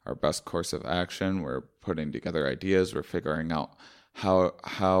our best course of action. We're putting together ideas. We're figuring out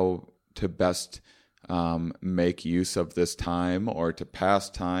how to best make use of this time, or to pass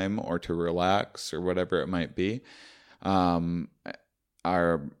time, or to relax, or whatever it might be.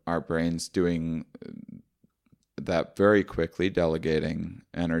 Our brains doing that very quickly, delegating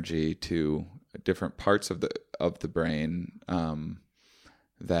energy to different parts of the brain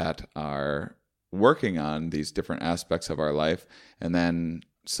that are working on these different aspects of our life, and then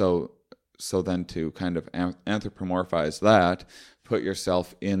so then to kind of anthropomorphize that, put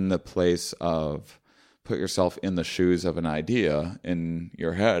yourself in the shoes of an idea in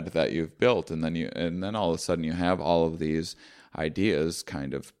your head that you've built, and then all of a sudden you have all of these ideas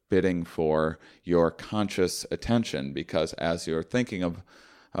kind of bidding for your conscious attention, because as you're thinking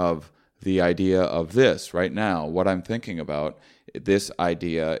of the idea of this right now, what I'm thinking about, this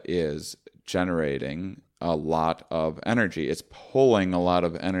idea is generating a lot of energy. It's pulling a lot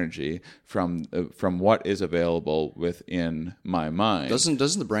of energy from what is available within my mind. Doesn't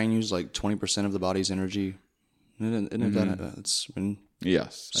the brain use like 20% of the body's energy? Isn't that it's been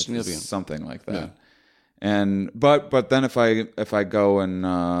significant, something like that. Yeah. And but then if I go and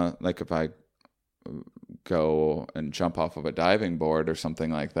if I go and jump off of a diving board or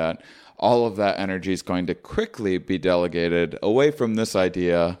something like that, all of that energy is going to quickly be delegated away from this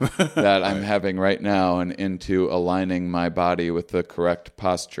idea that I'm having right now and into aligning my body with the correct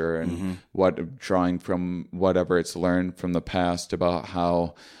posture and drawing from whatever it's learned from the past about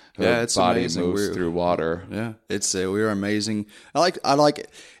how the body moves through water. Yeah, we're amazing. I like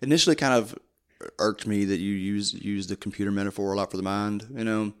initially kind of irked me that you use the computer metaphor a lot for the mind,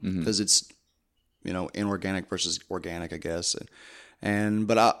 because it's inorganic versus organic, I guess.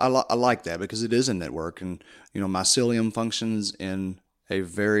 But I like that because it is a network, and mycelium functions in a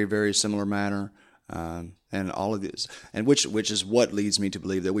very, very similar manner, and all of this, and which is what leads me to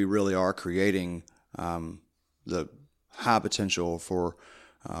believe that we really are creating the high potential for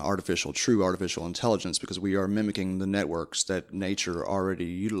true artificial intelligence, because we are mimicking the networks that nature already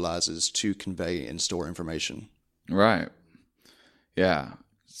utilizes to convey and store information. Right. Yeah.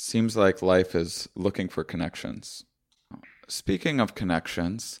 Seems like life is looking for connections. Speaking of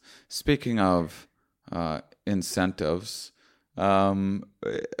connections, speaking of incentives, what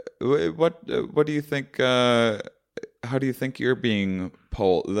do you think? How do you think you're being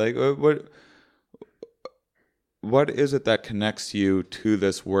pulled? Like, what is it that connects you to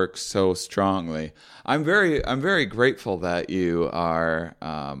this work so strongly? I'm very grateful that you are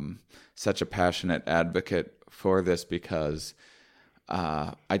such a passionate advocate for this, because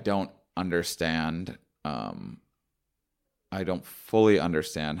I don't understand. I don't fully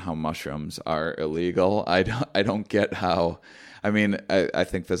understand how mushrooms are illegal. I don't get how. I mean, I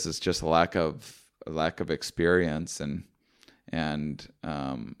think this is just a lack of experience and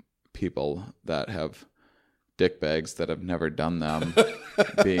people that have dickbags that have never done them,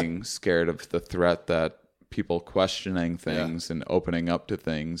 being scared of the threat that people questioning things and opening up to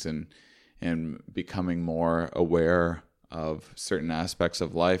things and becoming more aware of certain aspects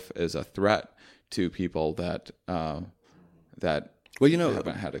of life is a threat to people that haven't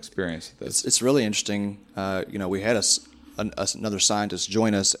had experience with this. It's really interesting. We had another scientist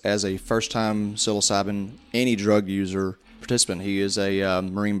join us as a first-time psilocybin any drug user participant. He is a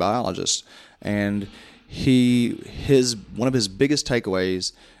marine biologist, and one of his biggest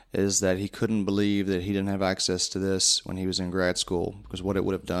takeaways is that he couldn't believe that he didn't have access to this when he was in grad school, because what it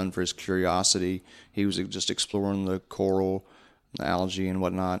would have done for his curiosity. He was just exploring the coral, the algae, and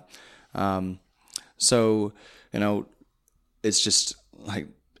whatnot. It's just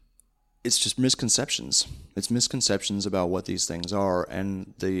misconceptions. It's misconceptions about what these things are,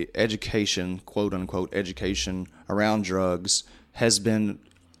 and the education, quote unquote, education around drugs has been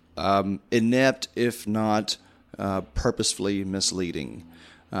inept, if not purposefully misleading.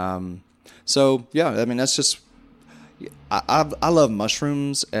 That's just. I love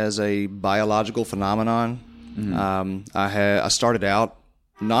mushrooms as a biological phenomenon. Mm-hmm. I started out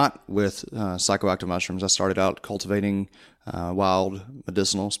not with psychoactive mushrooms. I started out cultivating wild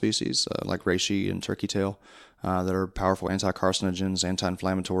medicinal species like reishi and turkey tail that are powerful anti-carcinogens,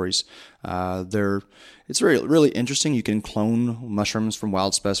 anti-inflammatories. It's really interesting. You can clone mushrooms from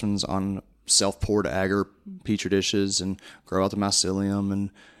wild specimens on self-poured agar petri dishes and grow out the mycelium and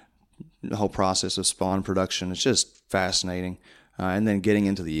the whole process of spawn production. It's just fascinating. And then getting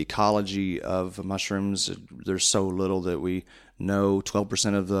into the ecology of mushrooms, there's so little that we know.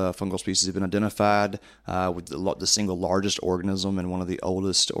 12% of the fungal species have been identified. With the single largest organism and one of the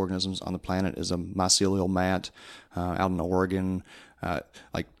oldest organisms on the planet is a mycelial mat out in Oregon.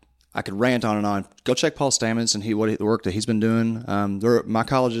 I could rant on and on. Go check Paul Stamets and the work that he's been doing. There are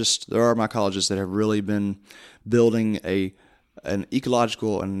mycologists that have really been building an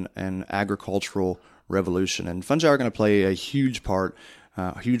ecological and agricultural revolution. And fungi are going to play a huge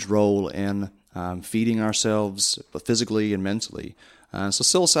role in feeding ourselves physically and mentally. So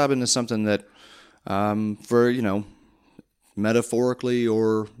psilocybin is something that, metaphorically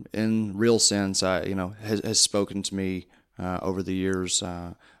or in real sense, has spoken to me over the years.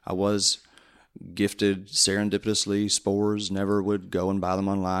 I was gifted serendipitously spores, never would go and buy them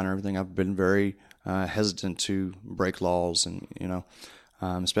online or everything. I've been very hesitant to break laws, and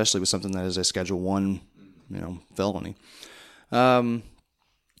especially with something that is a Schedule I, felony.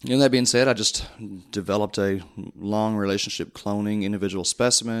 That being said, I just developed a long relationship cloning individual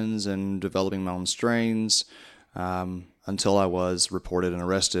specimens and developing my own strains until I was reported and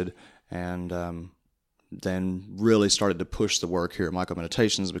arrested, and then really started to push the work here at Myco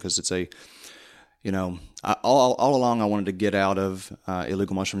Meditations, because it's all along I wanted to get out of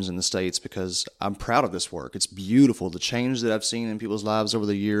illegal mushrooms in the States, because I'm proud of this work. It's beautiful. The change that I've seen in people's lives over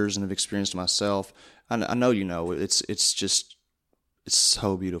the years and have experienced myself, I know it's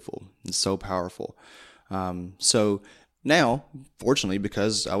so beautiful. It's so powerful. So now, fortunately,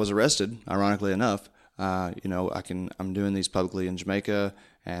 because I was arrested, ironically enough, I'm doing these publicly in Jamaica,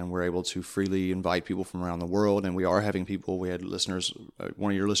 and we're able to freely invite people from around the world. And we are having people. We had listeners,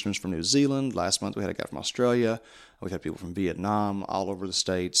 one of your listeners from New Zealand. Last month we had a guy from Australia. We've had people from Vietnam, all over the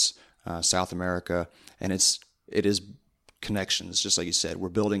States, South America, and it is connections. Just like you said, we're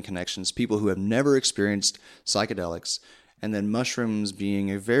building connections. People who have never experienced psychedelics, and then mushrooms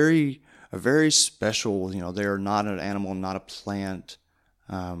being a very special. They are not an animal, not a plant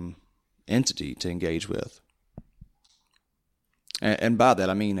entity to engage with. And by that,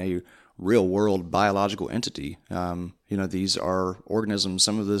 I mean a real-world biological entity. These are organisms.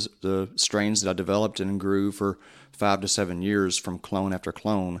 Some of the strains that I developed and grew for 5 to 7 years from clone after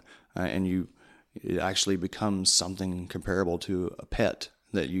clone, and it actually becomes something comparable to a pet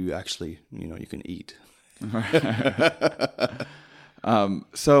that you actually, you can eat.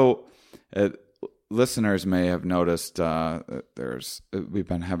 Listeners may have noticed we've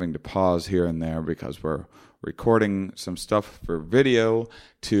been having to pause here and there because we're recording some stuff for video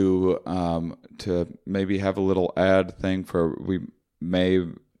to maybe have a little ad thing we may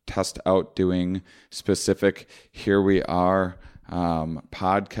test out doing specific Here We Are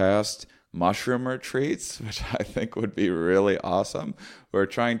podcast mushroom retreats, which I think would be really awesome. We're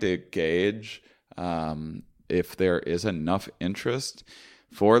trying to gauge if there is enough interest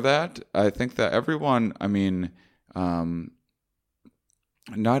for that. I think that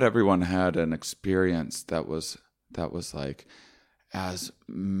not everyone had an experience that was like as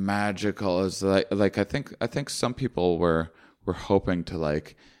magical as like I think some people were hoping to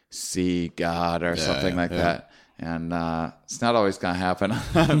like see God or something like that, And it's not always going to happen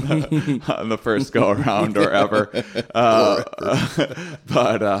on the first go around or ever,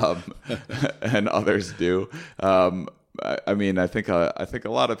 but and others do. I mean, I think a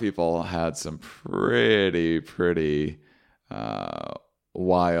lot of people had some pretty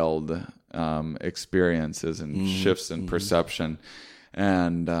wild experiences and shifts in perception.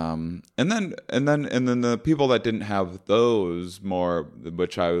 And then the people that didn't have those more,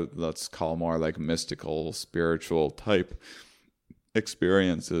 which let's call more like mystical, spiritual type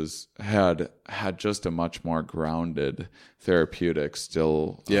experiences, had just a much more grounded therapeutic.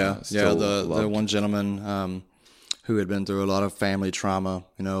 Still, the one gentleman who had been through a lot of family trauma,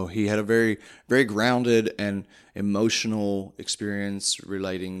 he had a very, very grounded and emotional experience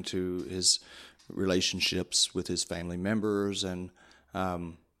relating to his relationships with his family members and.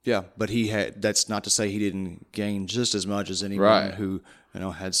 But that's not to say he didn't gain just as much as anyone who,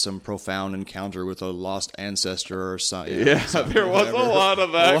 had some profound encounter with a lost ancestor or something. There was a lot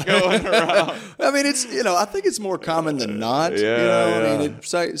of that going around. I mean, it's, I think it's more common than not, I mean,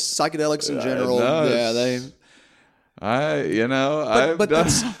 psychedelics in general. I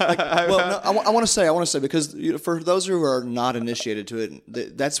want to say because for those who are not initiated to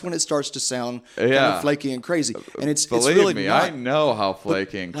it, that's when it starts to sound kind of flaky and crazy, and it's really me, not, I know how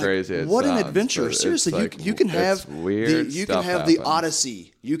flaky and crazy it what sounds. An adventure! Seriously, you can have the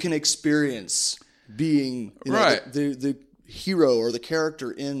Odyssey. You can experience being the hero or the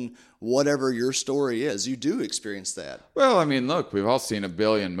character in whatever your story is. You do experience that. Well, I mean, look, we've all seen a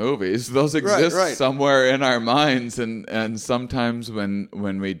billion movies. Those exist somewhere in our minds, and sometimes when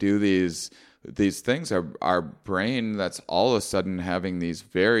we do these things, our brain that's all of a sudden having these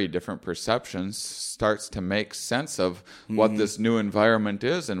very different perceptions starts to make sense of what this new environment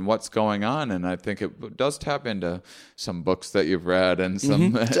is and what's going on. And I think it does tap into some books that you've read and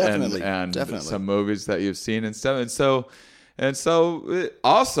some definitely. some movies that you've seen and stuff. And so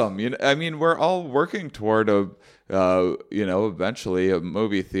awesome. I mean, we're all working toward eventually a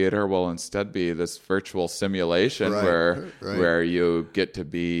movie theater will instead be this virtual simulation where you get to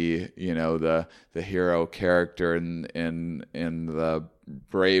be, the hero character in the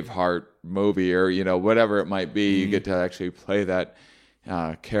Braveheart movie or, whatever it might be. You get to actually play that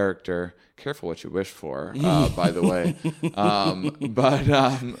character. Careful what you wish for, by the way.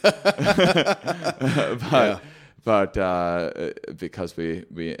 But because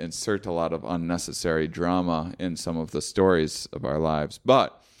we insert a lot of unnecessary drama in some of the stories of our lives.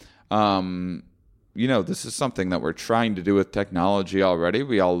 But, this is something that we're trying to do with technology already.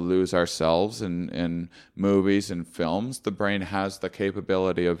 We all lose ourselves in movies and films. The brain has the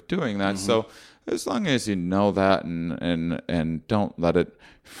capability of doing that. So as long as you know that and don't let it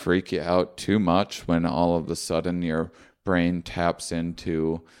freak you out too much when all of a sudden your brain taps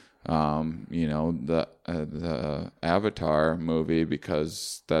into the Avatar movie,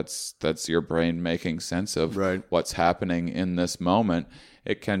 because that's your brain making sense of what's happening in this moment.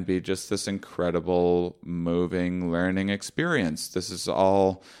 It can be just this incredible, moving, learning experience. This is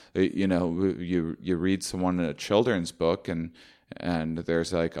all, you read someone in a children's book and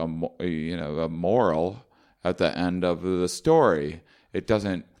there's like a moral at the end of the story. It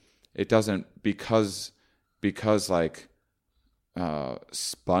doesn't because like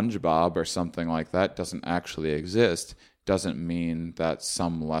SpongeBob or something like that doesn't actually exist, doesn't mean that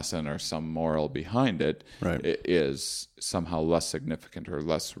some lesson or some moral behind it is somehow less significant or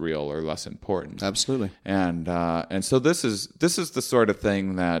less real or less important. Absolutely. And so this is the sort of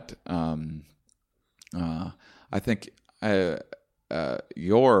thing that I think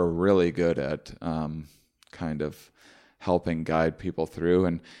you're really good at kind of helping guide people through,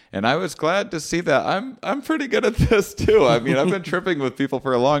 and I was glad to see that. I'm pretty good at this too. I mean, I've been tripping with people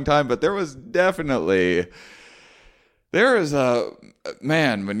for a long time, but there is a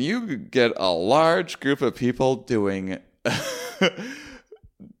man, when you get a large group of people doing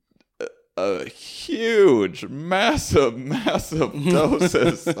a huge, massive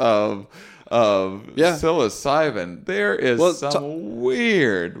doses of psilocybin, there is some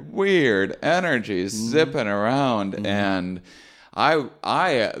weird energy zipping around, and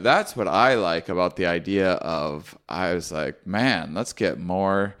I that's what I like about the idea of. I was like, man, let's get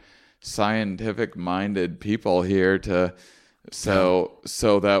more scientific minded people here so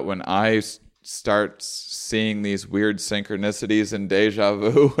that when I start seeing these weird synchronicities and deja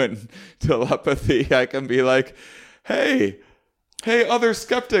vu and telepathy, I can be like, hey, hey, other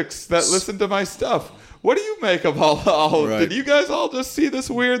skeptics that listen to my stuff, what do you make of all Right. did you guys all just see this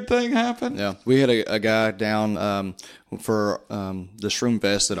weird thing happen? Yeah, we had a guy down for the Shroom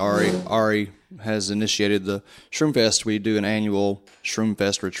Fest that Ari has initiated the Shroom Fest. We do an annual Shroom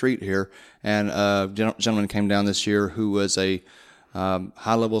Fest retreat here, and a gentleman came down this year who was a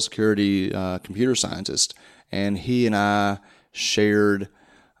high-level security computer scientist, and he and I shared.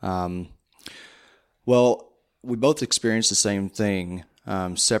 Well, we both experienced the same thing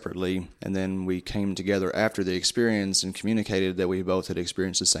separately, and then we came together after the experience and communicated that we both had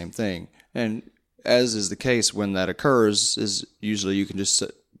experienced the same thing. And as is the case when that occurs, is usually you can just say,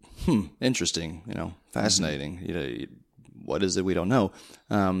 interesting, fascinating. What is it? We don't know.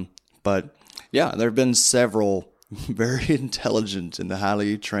 But yeah, there have been several very intelligent and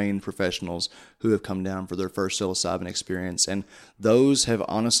highly trained professionals who have come down for their first psilocybin experience. And those have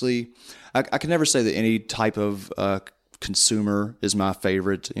honestly, I can never say that any type of consumer is my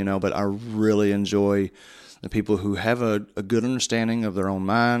favorite, but I really enjoy the people who have a good understanding of their own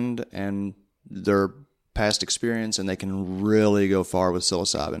mind and their past experience, and they can really go far with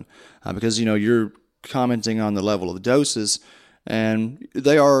psilocybin because, you're commenting on the level of the doses, and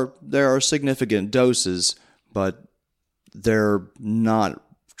there are significant doses, but they're not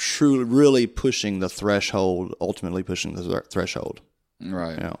truly really pushing the threshold, ultimately pushing the threshold.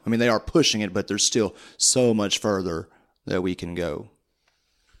 Right. They are pushing it, but there's still so much further that we can go.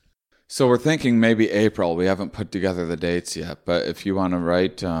 So we're thinking maybe April. We haven't put together the dates yet, but if you want to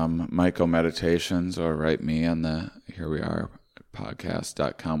write Myco Meditations or write me on the Here We Are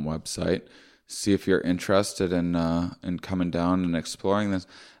podcast.com website, see if you're interested in coming down and exploring this.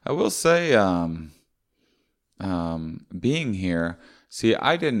 I will say, being here, see,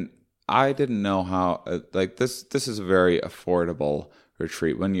 I didn't know how this is a very affordable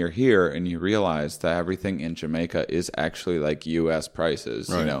retreat. When you're here and you realize that everything in Jamaica is actually like U.S. prices,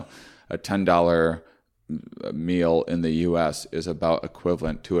 right. A $10 meal in the U.S. is about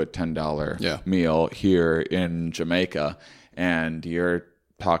equivalent to a $10 meal here in Jamaica, and you're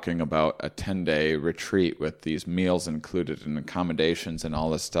talking about a 10-day retreat with these meals included and accommodations and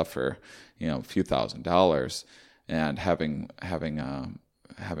all this stuff for a few $1,000s, and having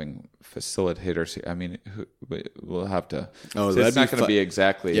facilitators. We'll have to. Oh, so it's not going to be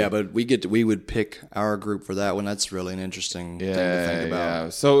exactly. Yeah, but we would pick our group for that one. That's really an interesting thing to think about. Yeah.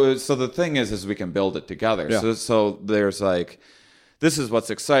 So the thing is we can build it together. Yeah. So there's this is what's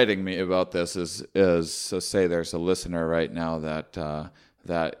exciting me about this is so say there's a listener right now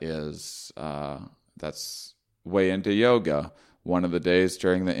that's way into yoga. One of the days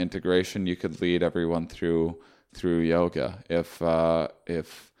during the integration, you could lead everyone through yoga. If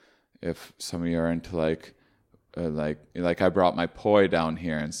some of you are into like I brought my poi down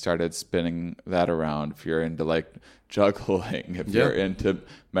here and started spinning that around. If you're into like juggling, if you're into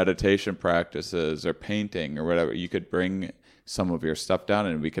meditation practices or painting or whatever, you could bring some of your stuff down,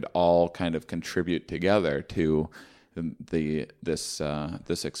 and we could all kind of contribute together to this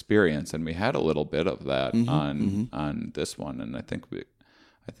experience. And we had a little bit of that on this one, and I think we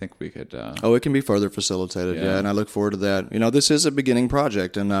could. It can be further facilitated, and I look forward to that. This is a beginning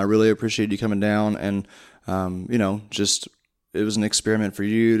project, and I really appreciate you coming down. And just it was an experiment for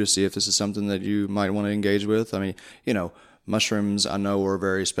you to see if this is something that you might want to engage with. Mushrooms I know are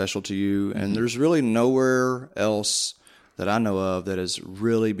very special to you, and there's really nowhere else that I know of that is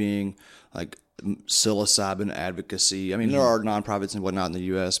really being like psilocybin advocacy. There are nonprofits and whatnot in the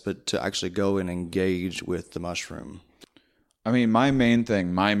U.S., but to actually go and engage with the mushroom. My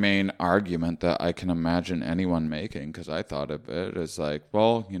main argument that I can imagine anyone making, because I thought of it, is like,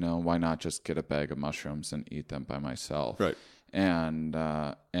 well, why not just get a bag of mushrooms and eat them by myself? Right. And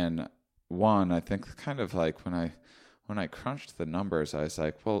one, I think kind of like when I crunched the numbers, I was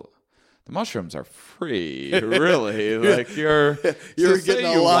like, well, the mushrooms are free, really. Like you're getting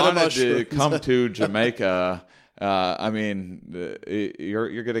a lot of mushrooms. To come to Jamaica.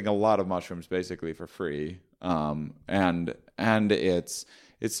 You're getting a lot of mushrooms basically for free. And it's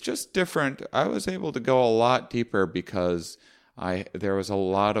just different. I was able to go a lot deeper because there was a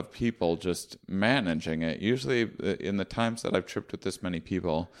lot of people just managing it. Usually in the times that I've tripped with this many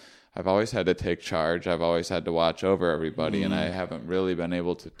people, I've always had to take charge. I've always had to watch over everybody, and I haven't really been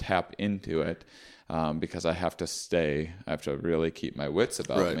able to tap into it because I have to really keep my wits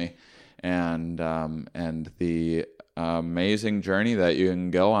about me. And the amazing journey that you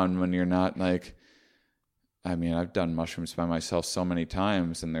can go on when you're not like I mean, I've done mushrooms by myself so many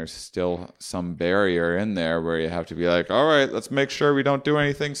times, and there's still some barrier in there where you have to be like, all right, let's make sure we don't do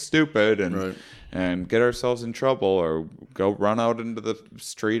anything stupid and get ourselves in trouble, or go run out into the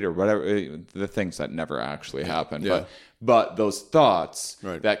street or whatever, the things that never actually happen. Yeah. But those thoughts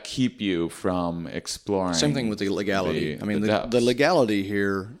that keep you from exploring. Same thing with the legality. The legality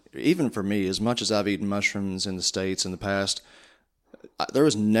here, even for me, as much as I've eaten mushrooms in the States in the past, there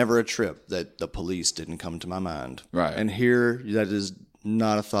was never a trip that the police didn't come to my mind. Right. And here, that is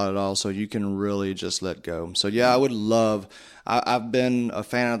not a thought at all, so you can really just let go. So, yeah, I would love... I've been a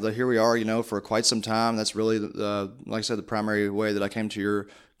fan of the Here We Are, for quite some time. That's really, like I said, the primary way that I came to your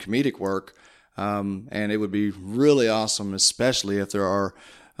comedic work. And it would be really awesome, especially if there are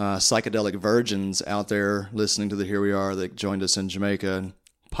psychedelic virgins out there listening to the Here We Are that joined us in Jamaica and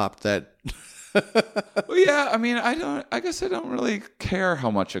popped that... Well, yeah, I mean, I guess I don't really care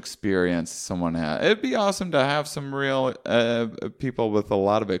how much experience someone has. It'd be awesome to have some real people with a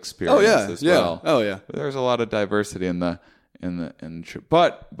lot of experience as well. Oh yeah. There's a lot of diversity in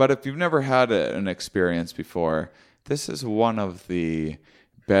but if you've never had an experience before, this is one of the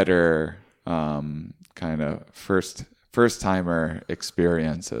better kind of first timer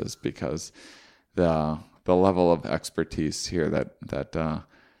experiences, because the level of expertise here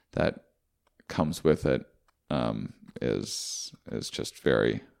that comes with it is just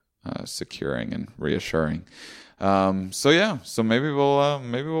very securing and reassuring. So maybe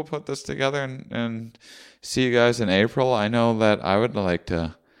we'll put this together and see you guys in April. I know that I would like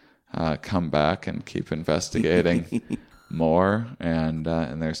to come back and keep investigating more, and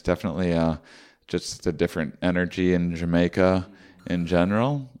there's definitely just a different energy in Jamaica in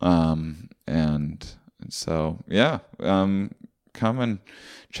general, and so come and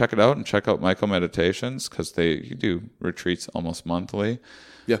check it out, and check out Michael Meditations, because you do retreats almost monthly.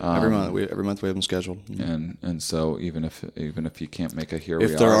 Yeah, every month we have them scheduled. And so even if you can't make a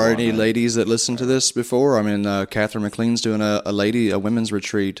if there are any ladies that listen to this before, Catherine McLean's doing a women's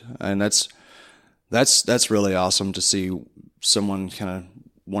retreat, and that's really awesome to see someone kind of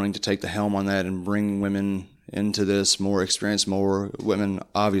wanting to take the helm on that and bring women into this, more experience, more women.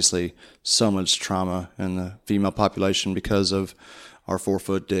 Obviously, so much trauma in the female population because of our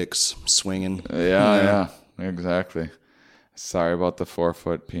 4-foot dicks swinging. Yeah, exactly. Sorry about the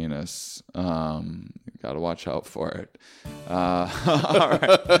 4-foot penis. Got to watch out for it. All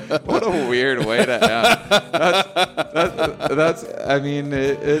right. What a weird way to end. That's. I mean,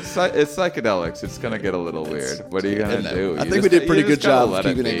 it's psychedelics. It's gonna get a little weird. What are you gonna do? I think we did a pretty good job of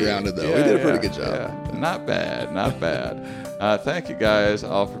keeping it grounded, though. We did a pretty good job. Yeah. Not bad. Thank you guys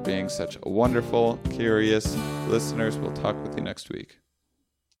all for being such wonderful, curious listeners. We'll talk with you next week.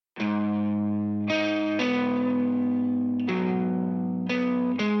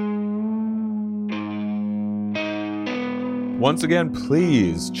 Once again,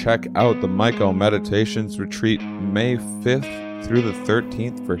 please check out the Michael Meditations Retreat May 5th through the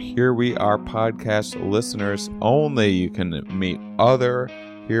 13th for Here We Are podcast listeners only. You can meet other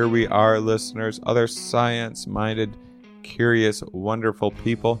Here We Are listeners, other science-minded, curious, wonderful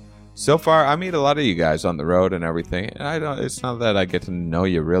people. So far, I meet a lot of you guys on the road and everything, and it's not that I get to know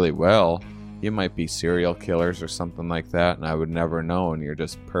you really well. You might be serial killers or something like that, and I would never know, and you're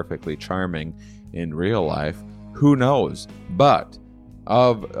just perfectly charming in real life. Who knows? But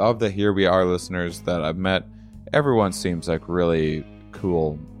of the Here We Are listeners that I've met, everyone seems like really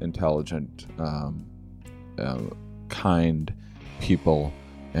cool, intelligent, kind people,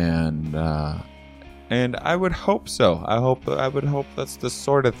 and I would hope so. I would hope that's the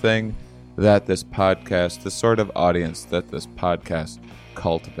sort of thing that this podcast, the sort of audience that this podcast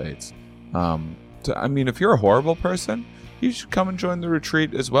cultivates. If you're a horrible person, you should come and join the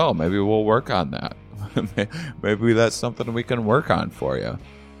retreat as well. Maybe we'll work on that. Maybe that's something we can work on for you,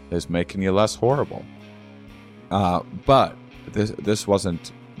 is making you less horrible. But this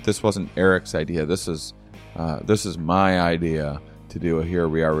wasn't Eric's idea. This is my idea to do a Here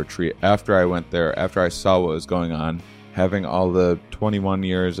We Are retreat. After I went there, after I saw what was going on, having all the 21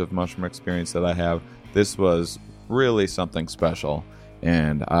 years of mushroom experience that I have, this was really something special,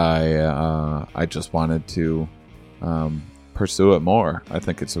 and I just wanted to pursue it more. I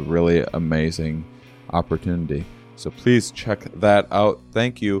think it's a really amazing opportunity. So please check that out.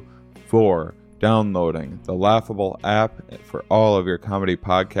 Thank you for downloading the Laughable app for all of your comedy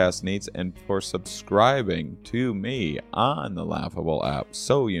podcast needs, and for subscribing to me on the Laughable app,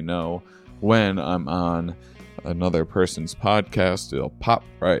 so you know when I'm on another person's podcast. It'll pop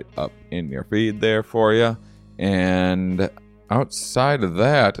right up in your feed there for you. And outside of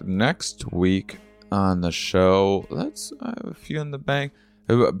that, next week on the show, I have a few in the bank.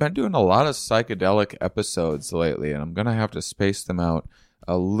 I've been doing a lot of psychedelic episodes lately, and I'm gonna have to space them out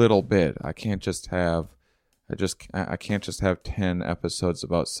a little bit. I can't just have 10 episodes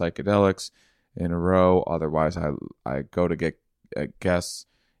about psychedelics in a row. Otherwise, I go to get guests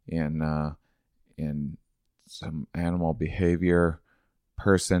in some animal behavior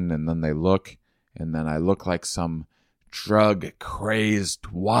person, and then I look like some drug-crazy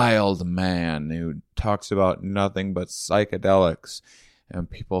wild man who talks about nothing but psychedelics. And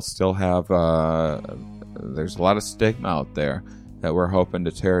people still have, there's a lot of stigma out there that we're hoping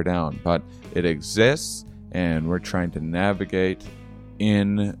to tear down. But it exists, and we're trying to navigate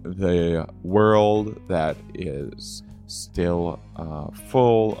in the world that is still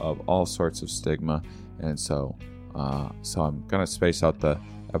full of all sorts of stigma. And so I'm going to space out the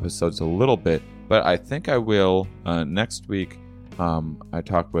episodes a little bit. But I think I will, next week, I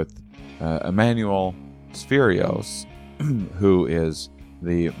talk with Emmanuel Spherios, who is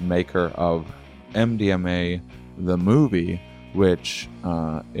the maker of MDMA, the movie, which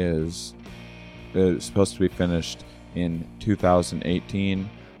is supposed to be finished in 2018.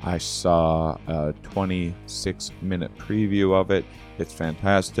 I saw a 26-minute preview of it. It's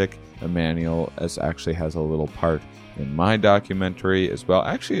fantastic. Emmanuel actually has a little part in my documentary as well.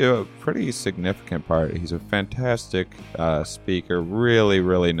 Actually, a pretty significant part. He's a fantastic speaker.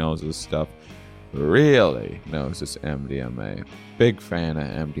 Really knows his stuff. Really knows his MDMA. Big fan of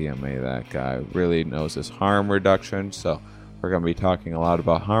MDMA, that guy. Really knows his harm reduction. So we're going to be talking a lot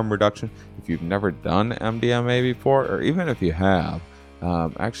about harm reduction. If you've never done MDMA before, or even if you have,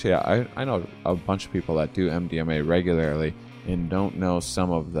 actually, I know a bunch of people that do MDMA regularly and don't know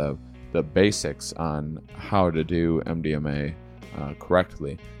some of the basics on how to do MDMA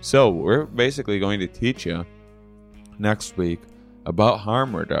correctly. So we're basically going to teach you next week about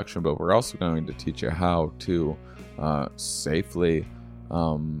harm reduction, but we're also going to teach you how to safely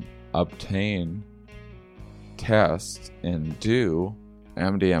obtain, test, and do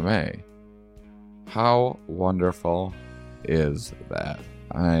MDMA. How wonderful is that?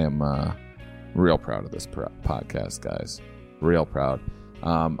 I am real proud of this podcast, guys. Real proud.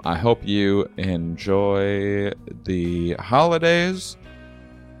 I hope you enjoy the holidays.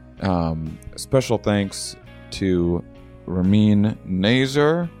 Special thanks to Ramin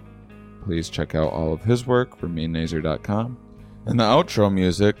Nazer. Please check out all of his work, raminnazer.com. And the outro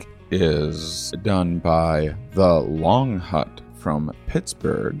music is done by The Long Hut from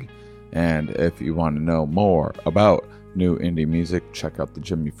Pittsburgh. And if you want to know more about new indie music, check out the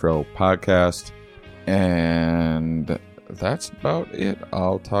Jimmy Fro podcast. And that's about it.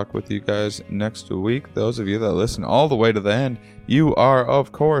 I'll talk with you guys next week. Those of you that listen all the way to the end, you are,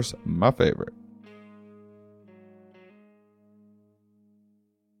 of course, my favorite.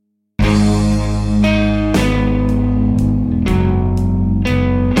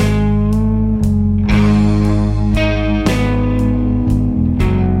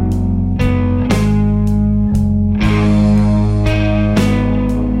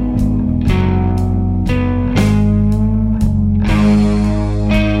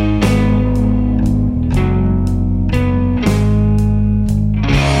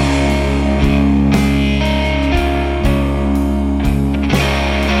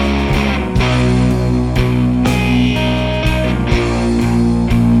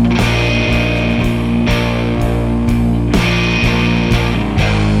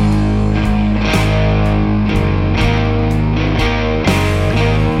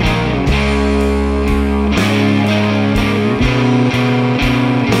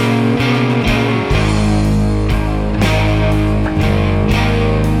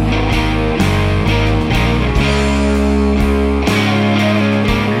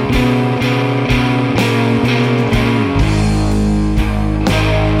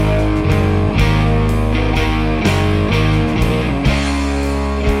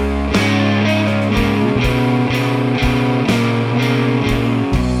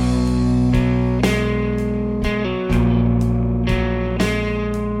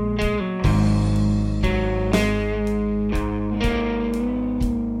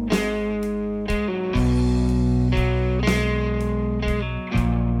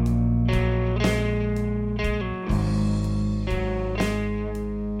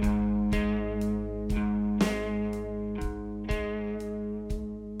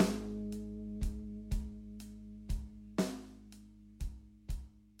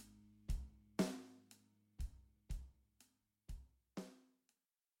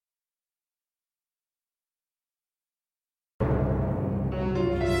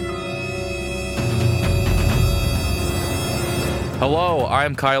 Hello,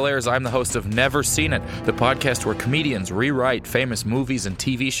 I'm Kyle Ayers. I'm the host of Never Seen It, the podcast where comedians rewrite famous movies and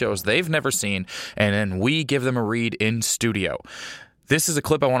TV shows they've never seen, and then we give them a read in studio. This is a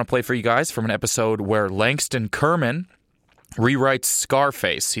clip I want to play for you guys from an episode where Langston Kerman rewrites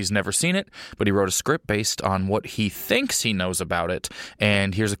Scarface. He's never seen it, but he wrote a script based on what he thinks he knows about it.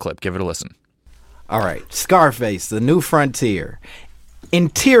 And here's a clip. Give it a listen. All right, Scarface, The New Frontier.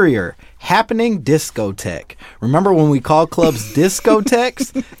 Interior, happening discotheque. Remember when we called clubs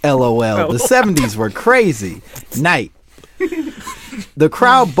discotheques? LOL. The 70s were crazy. Night. The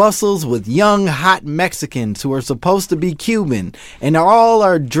crowd bustles with young, hot Mexicans who are supposed to be Cuban, and all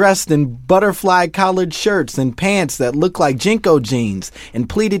are dressed in butterfly collared shirts and pants that look like Jinko jeans, and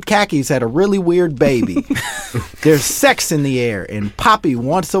pleated khakis had a really weird baby. There's sex in the air, and Poppy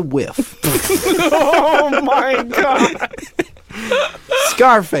wants a whiff. Oh my God.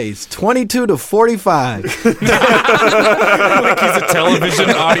 Scarface, 22 to 45. Like he's a television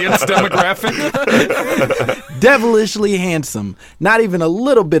audience demographic. Devilishly handsome, not even a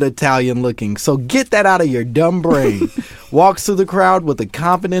little bit Italian looking, so get that out of your dumb brain. Walks through the crowd with the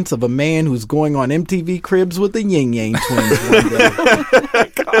confidence of a man who's going on MTV Cribs with the Yin Yang Twins one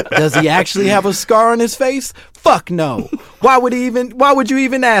day. Does he actually have a scar on his face? Fuck no. Why would you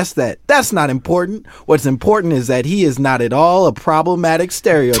even ask that? That's not important. What's important is that he is not at all a problematic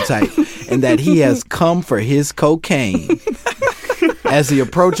stereotype and that he has come for his cocaine. As he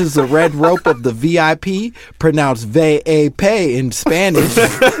approaches the red rope of the VIP, pronounced VAP in Spanish,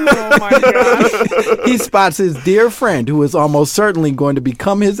 Oh my gosh. he spots his dear friend who is almost certainly going to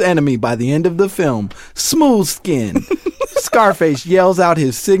become his enemy by the end of the film, Smooth Skin. Scarface yells out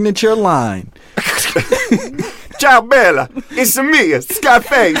his signature line. Ciao, Bella. It's me,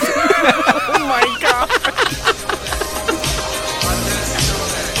 Scarface.